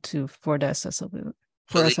for the accessibility.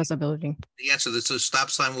 For accessibility. The answer is the stop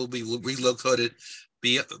sign will be relocated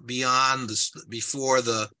beyond before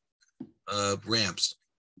the ramps.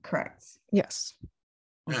 Correct. Yes.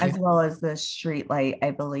 As well as the street light,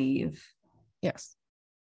 I believe. Yes.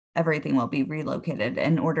 Everything will be relocated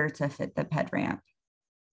in order to fit the ped ramp.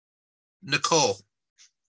 Nicole.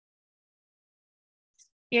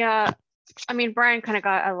 Yeah, I mean, Brian kind of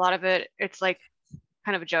got a lot of it. It's like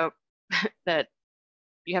kind of a joke that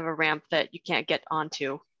you have a ramp that you can't get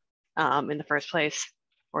onto in the first place,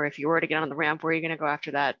 or if you were to get on the ramp, where are you going to go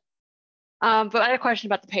after that? But I had a question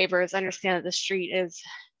about the pavers. I understand that the street is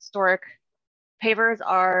historic. Pavers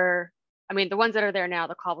are, I mean, the ones that are there now,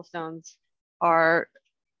 the cobblestones, are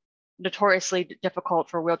notoriously difficult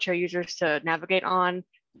for wheelchair users to navigate on.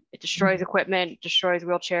 It destroys equipment, destroys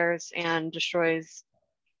wheelchairs, and destroys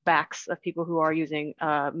backs of people who are using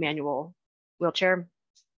a manual wheelchair.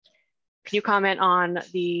 Can you comment on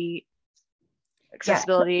the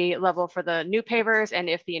accessibility level for the new pavers, and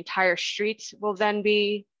if the entire street will then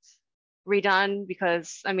be redone?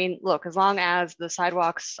 Because I mean, look, as long as the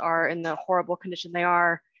sidewalks are in the horrible condition they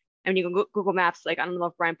are, and you can Google Maps, like, I don't know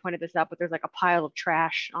if Brian pointed this out, but there's like a pile of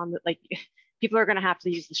trash on the, like, people are going to have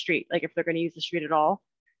to use the street, like if they're going to use the street at all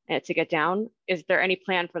to get down. Is there any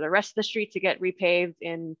plan for the rest of the street to get repaved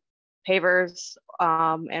in pavers?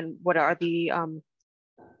 And what are the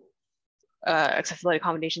accessibility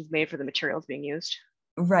accommodations made for the materials being used?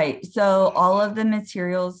 Right. So all of the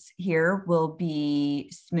materials here will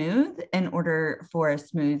be smooth in order for a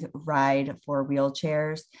smooth ride for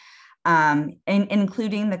wheelchairs, and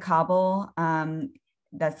including the cobble.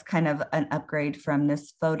 That's kind of an upgrade from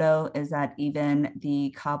this photo, is that even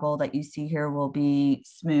the cobble that you see here will be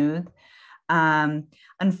smooth.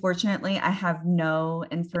 Unfortunately, I have no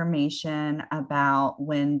information about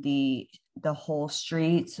when the whole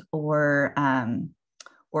street or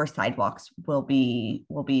sidewalks will be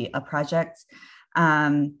a project.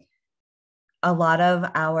 A lot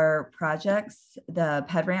of our projects, the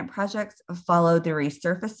ped ramp projects, follow the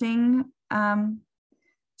resurfacing,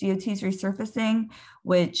 DOT's resurfacing,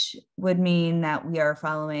 which would mean that we are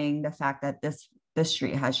following the fact that this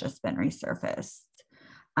street has just been resurfaced.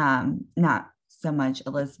 Not so much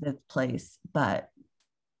Elizabeth Place, but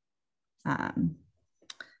I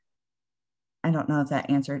don't know if that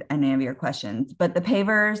answered any of your questions, but the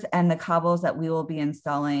pavers and the cobbles that we will be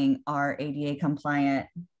installing are ADA compliant,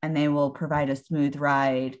 and they will provide a smooth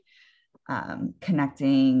ride,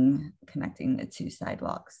 connecting the two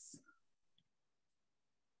sidewalks.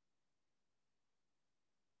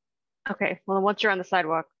 Okay, well, once you're on the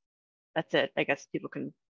sidewalk, that's it. I guess people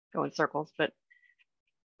can go in circles, but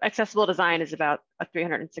accessible design is about a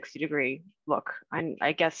 360-degree look.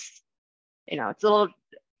 I guess, you know, it's a little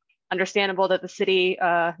understandable that the city,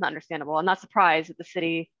 not understandable, I'm not surprised that the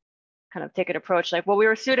city kind of take an approach like, well, we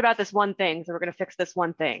were sued about this one thing, so we're going to fix this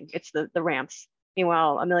one thing. It's the ramps.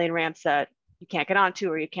 Meanwhile, a million ramps that you can't get onto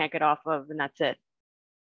or you can't get off of, and that's it.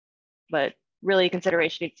 But really,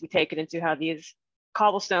 consideration needs to be taken into how these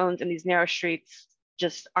cobblestones and these narrow streets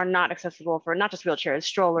just are not accessible for not just wheelchairs,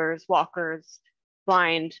 strollers, walkers,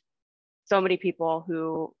 blind, so many people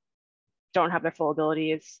who don't have their full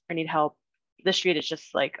abilities or need help. This street is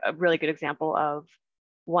just like a really good example of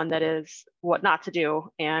one that is what not to do,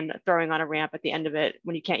 and throwing on a ramp at the end of it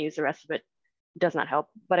when you can't use the rest of it does not help.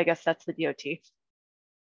 But I guess that's the DOT.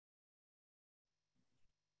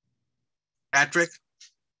 Patrick?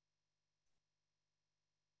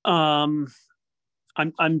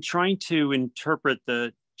 I'm trying to interpret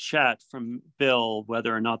the chat from Bill,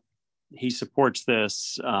 whether or not he supports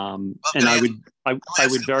this. And I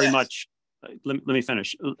would very much, let me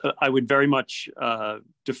finish. I would very much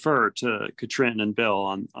defer to Katrin and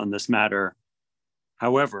Bill on this matter.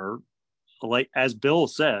 However, like as Bill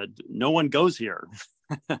said, no one goes here.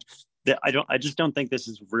 I just don't think this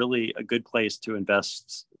is really a good place to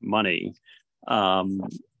invest money.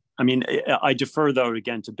 I mean, I defer though,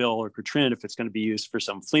 again, to Bill or Katrin, if it's going to be used for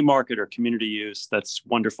some flea market or community use, that's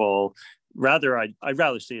wonderful. Rather, I'd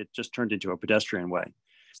rather see it just turned into a pedestrian way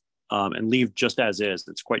and leave just as is.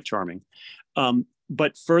 It's quite charming.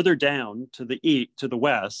 But further down to the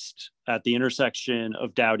west, at the intersection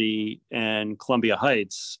of Doughty and Columbia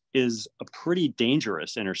Heights, is a pretty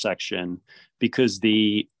dangerous intersection because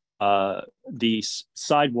the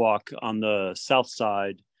sidewalk on the south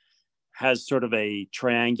side has sort of a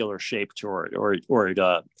triangular shape to it, or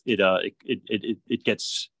it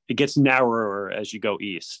gets narrower as you go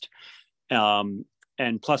east, and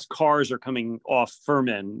plus cars are coming off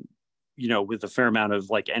Furman, you know, with a fair amount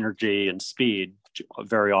of like energy and speed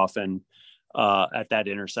very often at that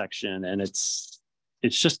intersection, and it's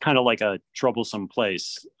just kind of like a troublesome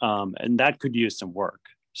place, and that could use some work.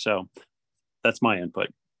 So that's my input.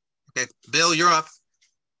 Okay, Bill, you're up.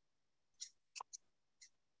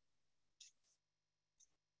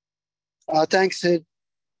 Thanks, Sid.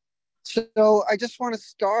 So I just want to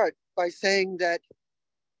start by saying that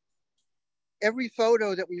every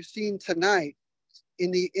photo that we've seen tonight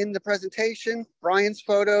in the presentation, Brian's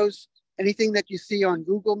photos, anything that you see on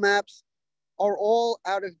Google Maps are all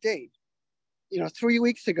out of date. You know, 3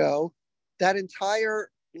 weeks ago, that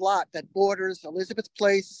entire lot that borders Elizabeth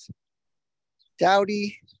Place,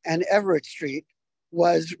 Doughty, and Everett Street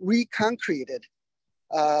was reconcreted,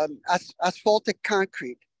 asphaltic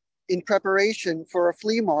concrete, in preparation for a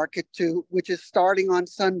flea market which is starting on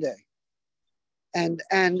Sunday. And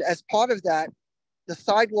as part of that, the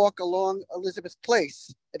sidewalk along Elizabeth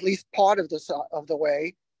Place, at least part of the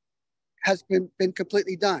way, has been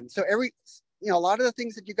completely done. So a lot of the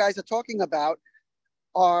things that you guys are talking about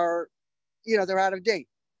are, they're out of date.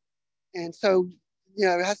 And so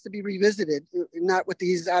it has to be revisited, not with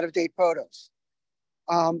these out-of-date photos.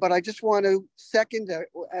 But I just want to second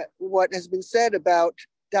what has been said about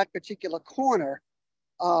that particular corner.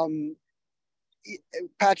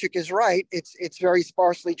 Patrick is right. It's very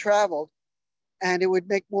sparsely traveled, and it would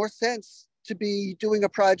make more sense to be doing a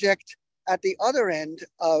project at the other end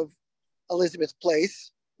of Elizabeth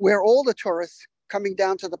Place, where all the tourists coming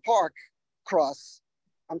down to the park cross.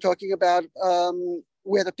 I'm talking about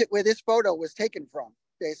where this photo was taken from,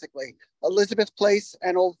 basically Elizabeth Place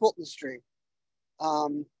and Old Fulton Street.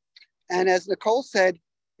 And as Nicole said,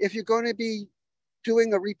 if you're going to be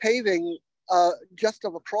doing a repaving just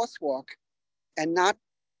of a crosswalk and not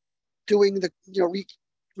doing the,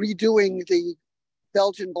 redoing the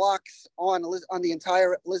Belgian blocks on the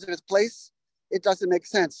entire Elizabeth Place, it doesn't make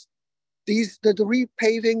sense. The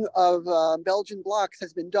repaving of Belgian blocks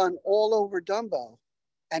has been done all over Dumbo.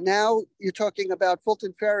 And now you're talking about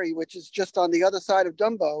Fulton Ferry, which is just on the other side of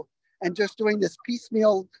Dumbo, and just doing this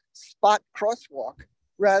piecemeal spot crosswalk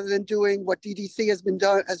rather than doing what DDC has been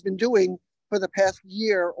doing for the past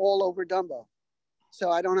year all over Dumbo. So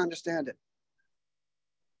I don't understand it.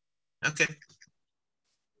 Okay.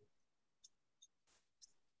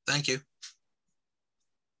 Thank you.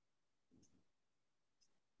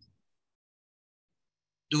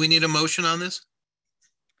 Do we need a motion on this?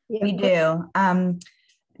 We do.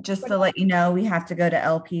 Just to let you know, we have to go to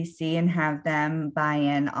LPC and have them buy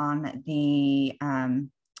in on the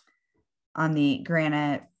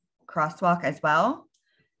granite crosswalk as well.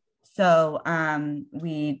 So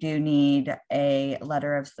we do need a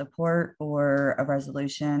letter of support or a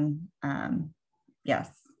resolution. Yes.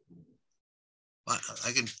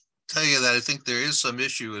 I can tell you that I think there is some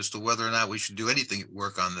issue as to whether or not we should do anything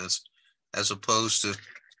work on this, as opposed to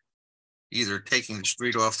either taking the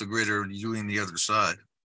street off the grid or doing the other side.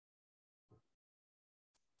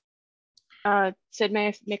 Sid, may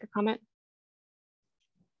I make a comment?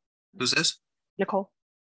 Who's this? Nicole.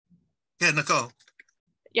 Yeah, Nicole.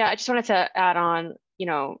 Yeah, I just wanted to add on,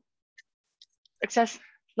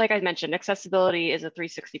 like I mentioned, accessibility is a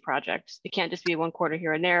 360 project. It can't just be one corner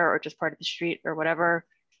here and there or just part of the street or whatever.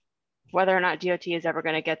 Whether or not DOT is ever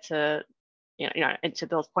going to get to, and to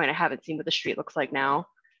Bill's point, I haven't seen what the street looks like now,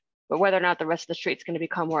 but whether or not the rest of the street is going to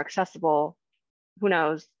become more accessible, who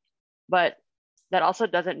knows? But that also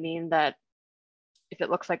doesn't mean that if it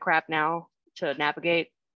looks like crap now to navigate,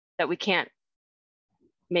 that we can't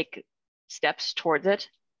make steps towards it.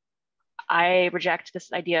 I reject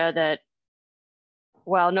this idea that,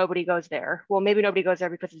 well, nobody goes there. Well, maybe nobody goes there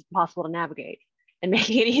because it's impossible to navigate, and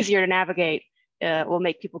making it easier to navigate will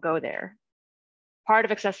make people go there. Part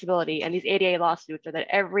of accessibility and these ADA lawsuits are that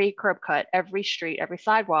every curb cut, every street, every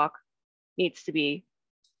sidewalk needs to be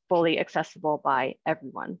fully accessible by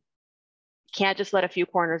everyone. You can't just let a few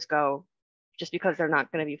corners go just because they're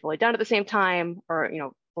not going to be fully done at the same time, or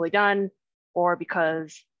fully done, or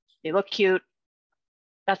because they look cute.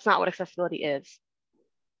 That's not what accessibility is.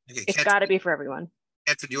 Okay, it's got to be for everyone.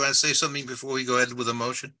 Catherine, do you want to say something before we go ahead with a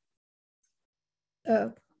motion?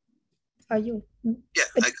 Are you? Yeah,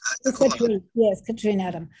 Katrina, yes, Katrina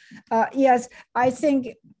Adam. Yes, I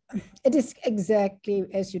think it is exactly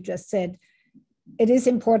as you just said. It is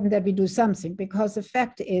important that we do something, because the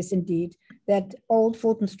fact is indeed that Old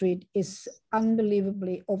Fulton Street is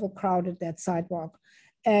unbelievably overcrowded, that sidewalk.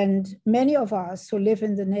 And many of us who live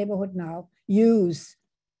in the neighborhood now use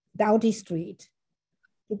Doughty Street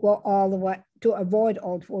to go all the way to avoid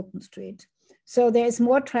Old Fulton Street. So there is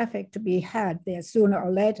more traffic to be had there sooner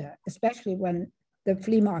or later, especially when the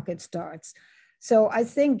flea market starts. So I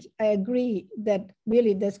think I agree that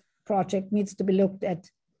really this project needs to be looked at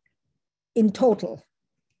in total.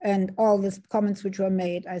 And all the comments which were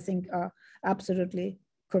made, I think, are absolutely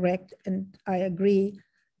correct. And I agree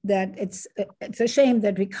that it's a shame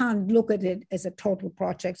that we can't look at it as a total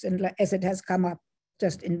project, and as it has come up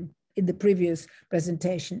just in the previous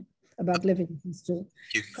presentation about Livingston Street.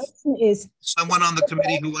 Question is, someone on the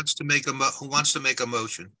committee who wants to make a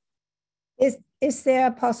motion. Is there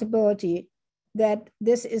a possibility that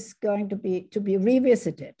this is going to be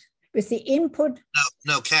revisited with the input?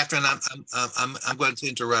 No, Catherine, I'm going to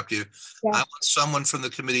interrupt you. Yeah. I want someone from the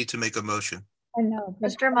committee to make a motion. I know.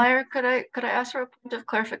 Mr. Meyer, could I ask for a point of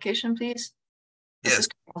clarification, please? Yes.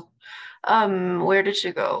 Where did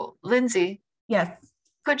you go? Lindsay? Yes.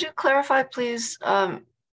 Could you clarify, please,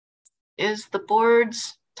 is the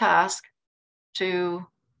board's task to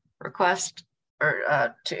request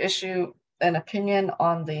or to issue an opinion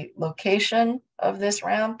on the location of this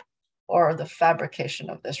ramp or the fabrication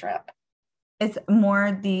of this ramp? It's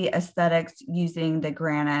more the aesthetics using the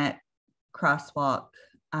granite crosswalk.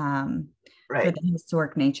 For the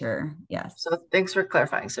historic nature, yes. So thanks for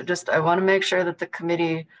clarifying. So just, I want to make sure that the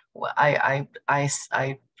committee, I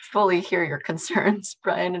fully hear your concerns,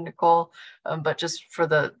 Brian and Nicole, but just for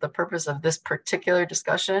the purpose of this particular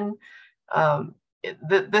discussion,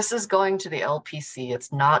 this is going to the LPC.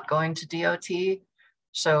 It's not going to DOT.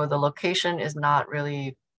 So the location is not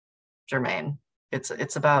really germane.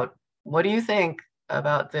 It's about, what do you think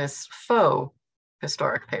about this faux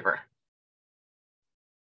historic paver?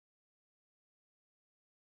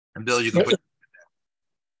 And Bill, you can put.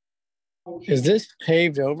 Is this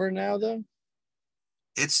paved over now, though?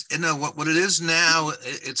 It's, you know, what it is now.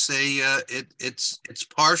 It's a it's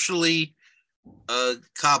partially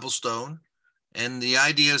cobblestone, and the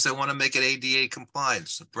idea is they want to make it ADA compliant.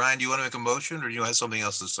 So, Brian, do you want to make a motion, or do you have something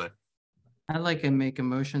else to say? I'd like to make a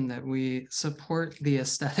motion that we support the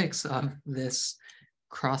aesthetics of this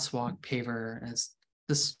crosswalk paver as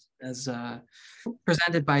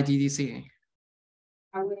presented by DDC.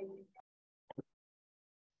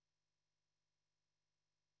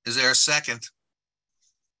 Is there a second?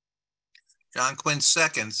 John Quinn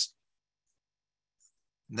seconds.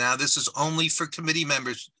 Now this is only for committee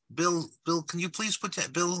members. Bill, can you please put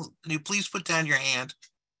down your hand?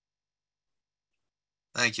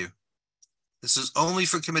 Thank you. This is only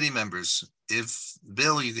for committee members. If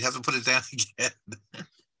Bill, you have to put it down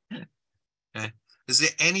again. Okay. Is there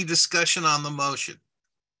any discussion on the motion?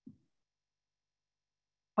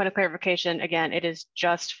 Point of clarification, again, it is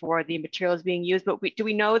just for the materials being used, but do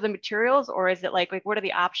we know the materials, or is it like what are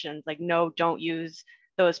the options? Like, no, don't use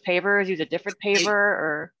those pavers, use a different paver,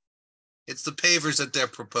 or? It's the pavers that they're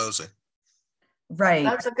proposing. Right.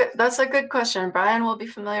 That's a good question. Brian will be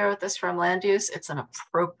familiar with this from land use. It's an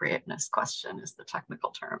appropriateness question is the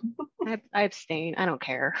technical term. I abstain, I don't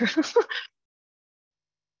care.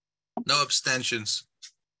 No abstentions.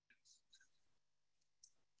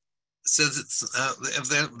 Says it's if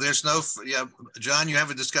there's no, yeah, John, you have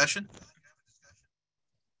a discussion?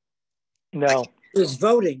 No. It's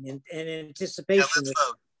voting in anticipation. Yeah, let's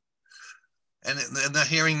vote. And the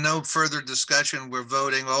hearing no further discussion, we're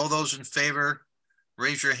voting. All those in favor,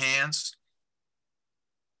 raise your hands.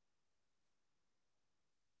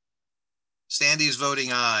 Sandy's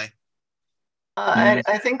voting aye.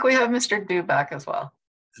 I think we have Mr. Du back as well.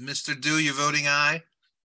 Mr. Du, you voting aye?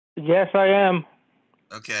 Yes, I am.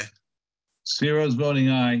 Okay. Ciro's voting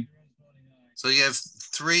aye. So you have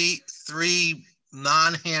three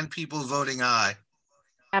non-hand people voting aye.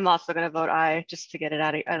 I'm also going to vote aye just to get it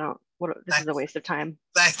out of, this is a waste of time.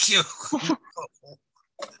 Thank you.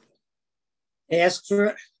 Ask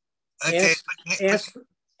for ask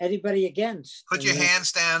anybody against. Put your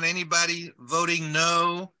hands down. Anybody voting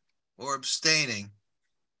no or abstaining?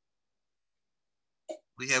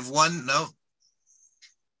 We have one no.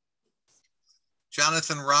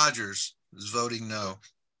 Jonathan Rogers is voting no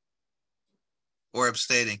or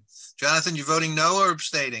abstaining. Jonathan, you voting no or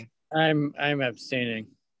abstaining? I'm abstaining.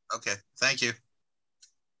 Okay, thank you.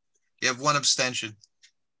 You have one abstention.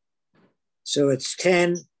 So it's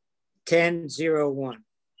 10-0-1.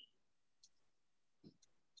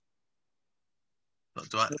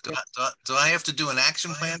 Do I have to do an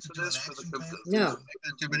action plan for this? No.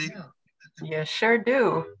 You sure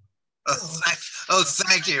do. Oh,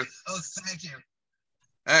 thank you.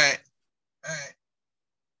 All right.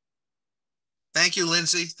 Thank you,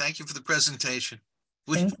 Lindsay. Thank you for the presentation.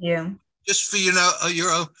 Thank you. Just for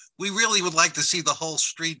we really would like to see the whole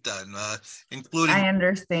street done, including. I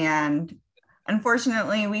understand.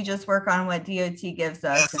 Unfortunately, we just work on what DOT gives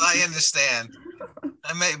us. Yes, I understand.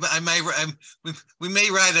 We may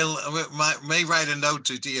write a note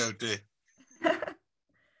to DOT.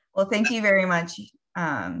 Well, thank you very much.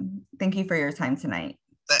 Thank you for your time tonight.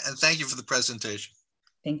 And thank you for the presentation.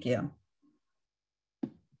 Thank you.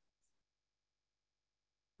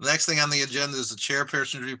 The next thing on the agenda is the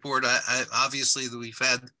chairperson's report. Obviously we've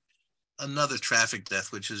had another traffic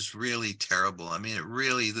death, which is really terrible. I mean,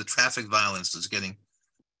 the traffic violence is getting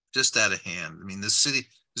just out of hand. I mean, the city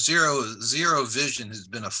zero vision has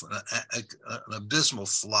been an abysmal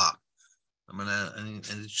flop. I mean, and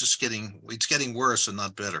it's just getting worse and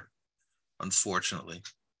not better, unfortunately.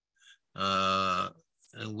 And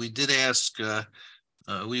we did ask.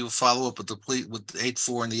 We will follow up with the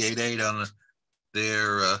 8.4 and the 8.8 on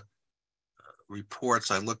their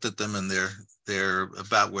reports. I looked at them and they're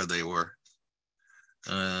about where they were.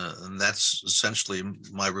 And that's essentially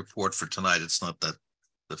my report for tonight. It's not that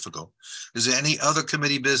difficult. Is there any other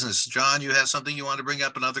committee business? John, you have something you want to bring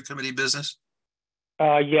up, another committee business?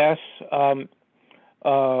 Yes,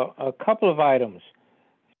 a couple of items.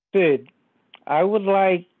 Sid, I would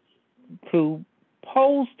like to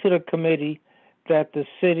pose to the committee that the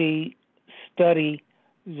city study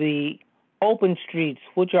the open streets,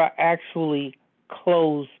 which are actually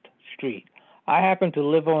closed street. I happen to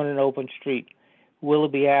live on an open street,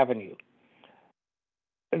 Willoughby Avenue.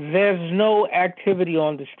 There's no activity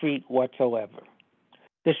on the street whatsoever.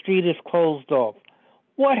 The street is closed off.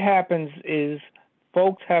 What happens is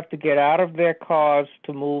folks have to get out of their cars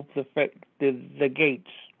to move the gates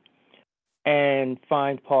and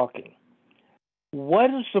find parking.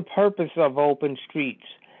 What is the purpose of open streets?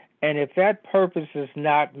 And if that purpose is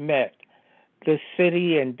not met, the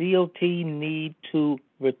city and DOT need to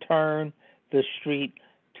return the street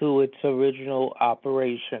to its original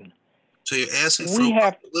operation. So you're asking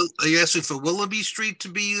are you asking for Willoughby Street to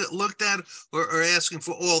be looked at, or asking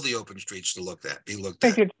for all the open streets to be looked at?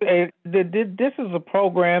 This is a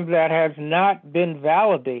program that has not been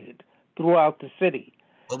validated throughout the city.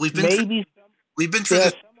 Well, we've been through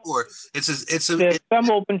this before. There's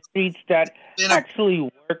some open streets that actually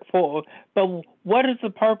work for, but what is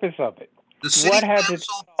the purpose of it? The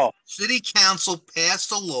city council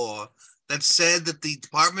passed a law that said that the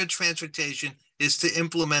Department of Transportation is to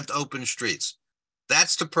implement open streets.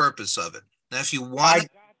 That's the purpose of it. Now, if you want,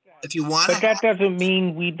 but that doesn't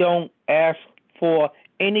mean we don't ask for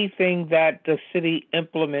anything that the city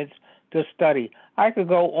implements to study. I could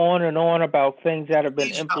go on and on about things that have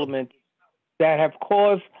been implemented that have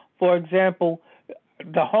caused, for example,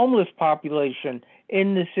 the homeless population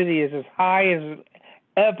in the city is as high as it's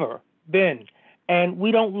ever been, and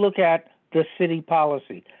we don't look at the city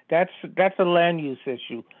policy. That's a land use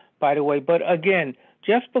issue, by the way. But again,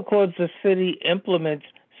 just because the city implements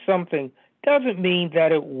something doesn't mean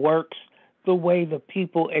that it works the way the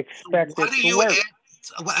people expect it to work.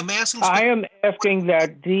 I am asking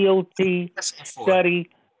that DOT study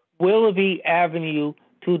Willoughby Avenue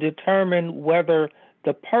to determine whether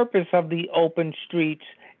the purpose of the open streets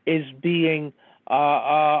is being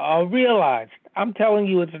realized. I'm telling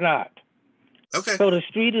you it's not. Okay. So the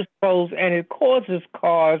street is closed, and it causes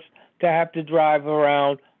cars to have to drive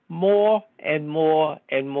around more and more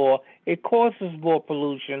and more. It causes more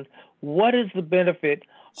pollution. What is the benefit?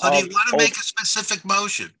 So do you want to make a specific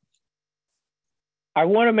motion? I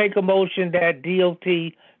want to make a motion that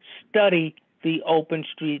DOT study the open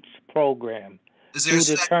streets program to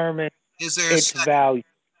determine its value.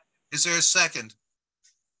 Is there a second?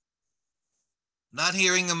 Not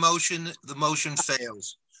hearing the motion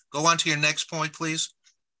fails. Go on to your next point, please.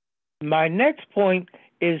 My next point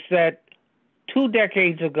is that 2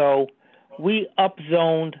 decades ago, we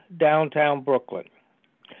upzoned downtown Brooklyn.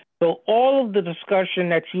 So all of the discussion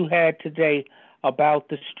that you had today about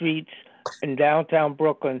the streets in downtown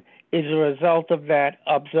Brooklyn is a result of that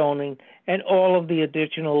upzoning and all of the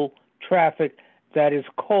additional traffic that is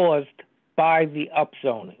caused by the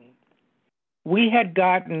upzoning. We had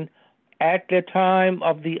gotten, at the time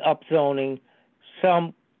of the upzoning,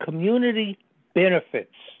 some community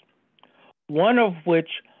benefits, one of which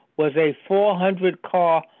was a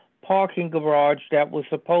 400-car parking garage that was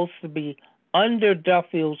supposed to be under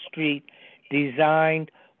Duffield Street,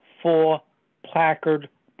 designed for placard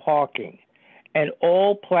parking. And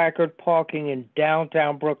all placard parking in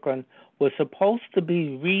downtown Brooklyn was supposed to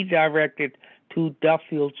be redirected to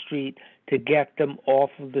Duffield Street to get them off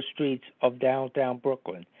of the streets of downtown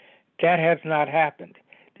Brooklyn. That has not happened.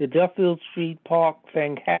 The Duffield Street Park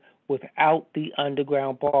thing happened without the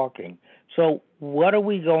underground parking. So what are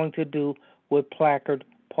we going to do with placard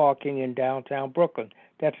parking in downtown Brooklyn?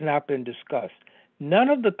 That's not been discussed. None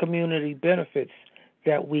of the community benefits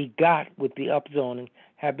that we got with the upzoning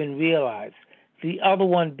have been realized. The other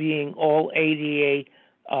one being all ADA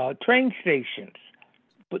train stations.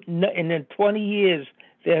 But in 20 years,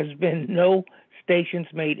 there's been no stations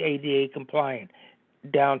made ADA compliant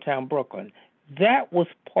downtown Brooklyn. That was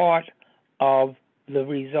part of the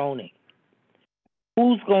rezoning.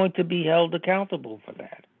 Who's going to be held accountable for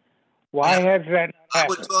that? Why has that not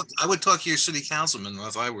happened? I would talk to your city councilman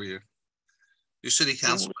if I were you. Your city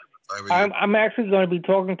councilman if I were you. I'm actually going to be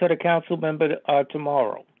talking to the council member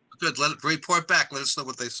tomorrow. Good. Report back. Let us know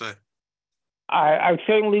what they say. I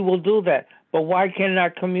certainly will do that. But why can't our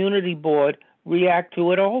community board react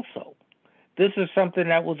to it also? This is something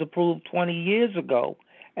that was approved 20 years ago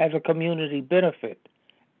as a community benefit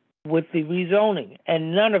with the rezoning,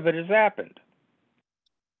 and none of it has happened.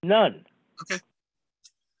 None. Okay.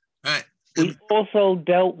 All right. We also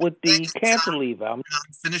dealt with the cantilever.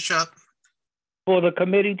 Finish up. For the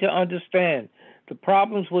committee to understand, the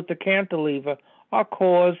problems with the cantilever are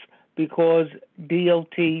caused because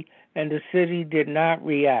DOT and the city did not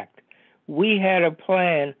react. We had a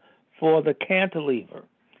plan for the cantilever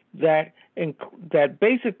that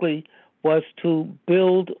basically was to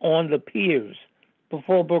build on the piers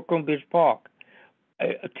before Brooklyn Beach Park,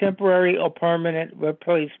 a temporary or permanent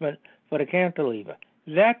replacement for the cantilever.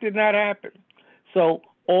 That did not happen. So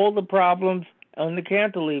all the problems on the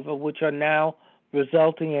cantilever, which are now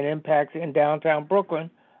resulting in impacts in downtown Brooklyn,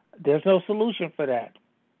 there's no solution for that.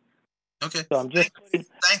 Okay. So I'm just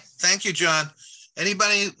thank you, John.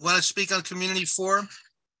 Anybody want to speak on community forum?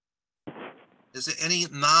 Is there any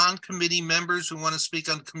non-committee members who want to speak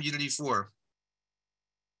on community forum?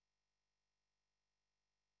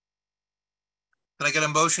 Can I get a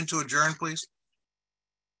motion to adjourn, please?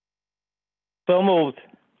 So moved.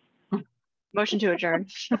 Motion to adjourn.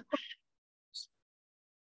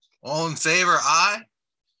 All in favor, aye?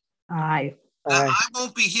 Aye. Now, I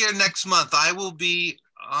won't be here next month. I will be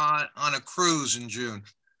on a cruise in June.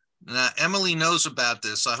 Now, Emily knows about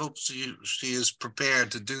this. I hope she is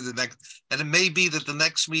prepared to do the next, and it may be that the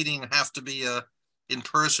next meeting have to be in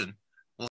person.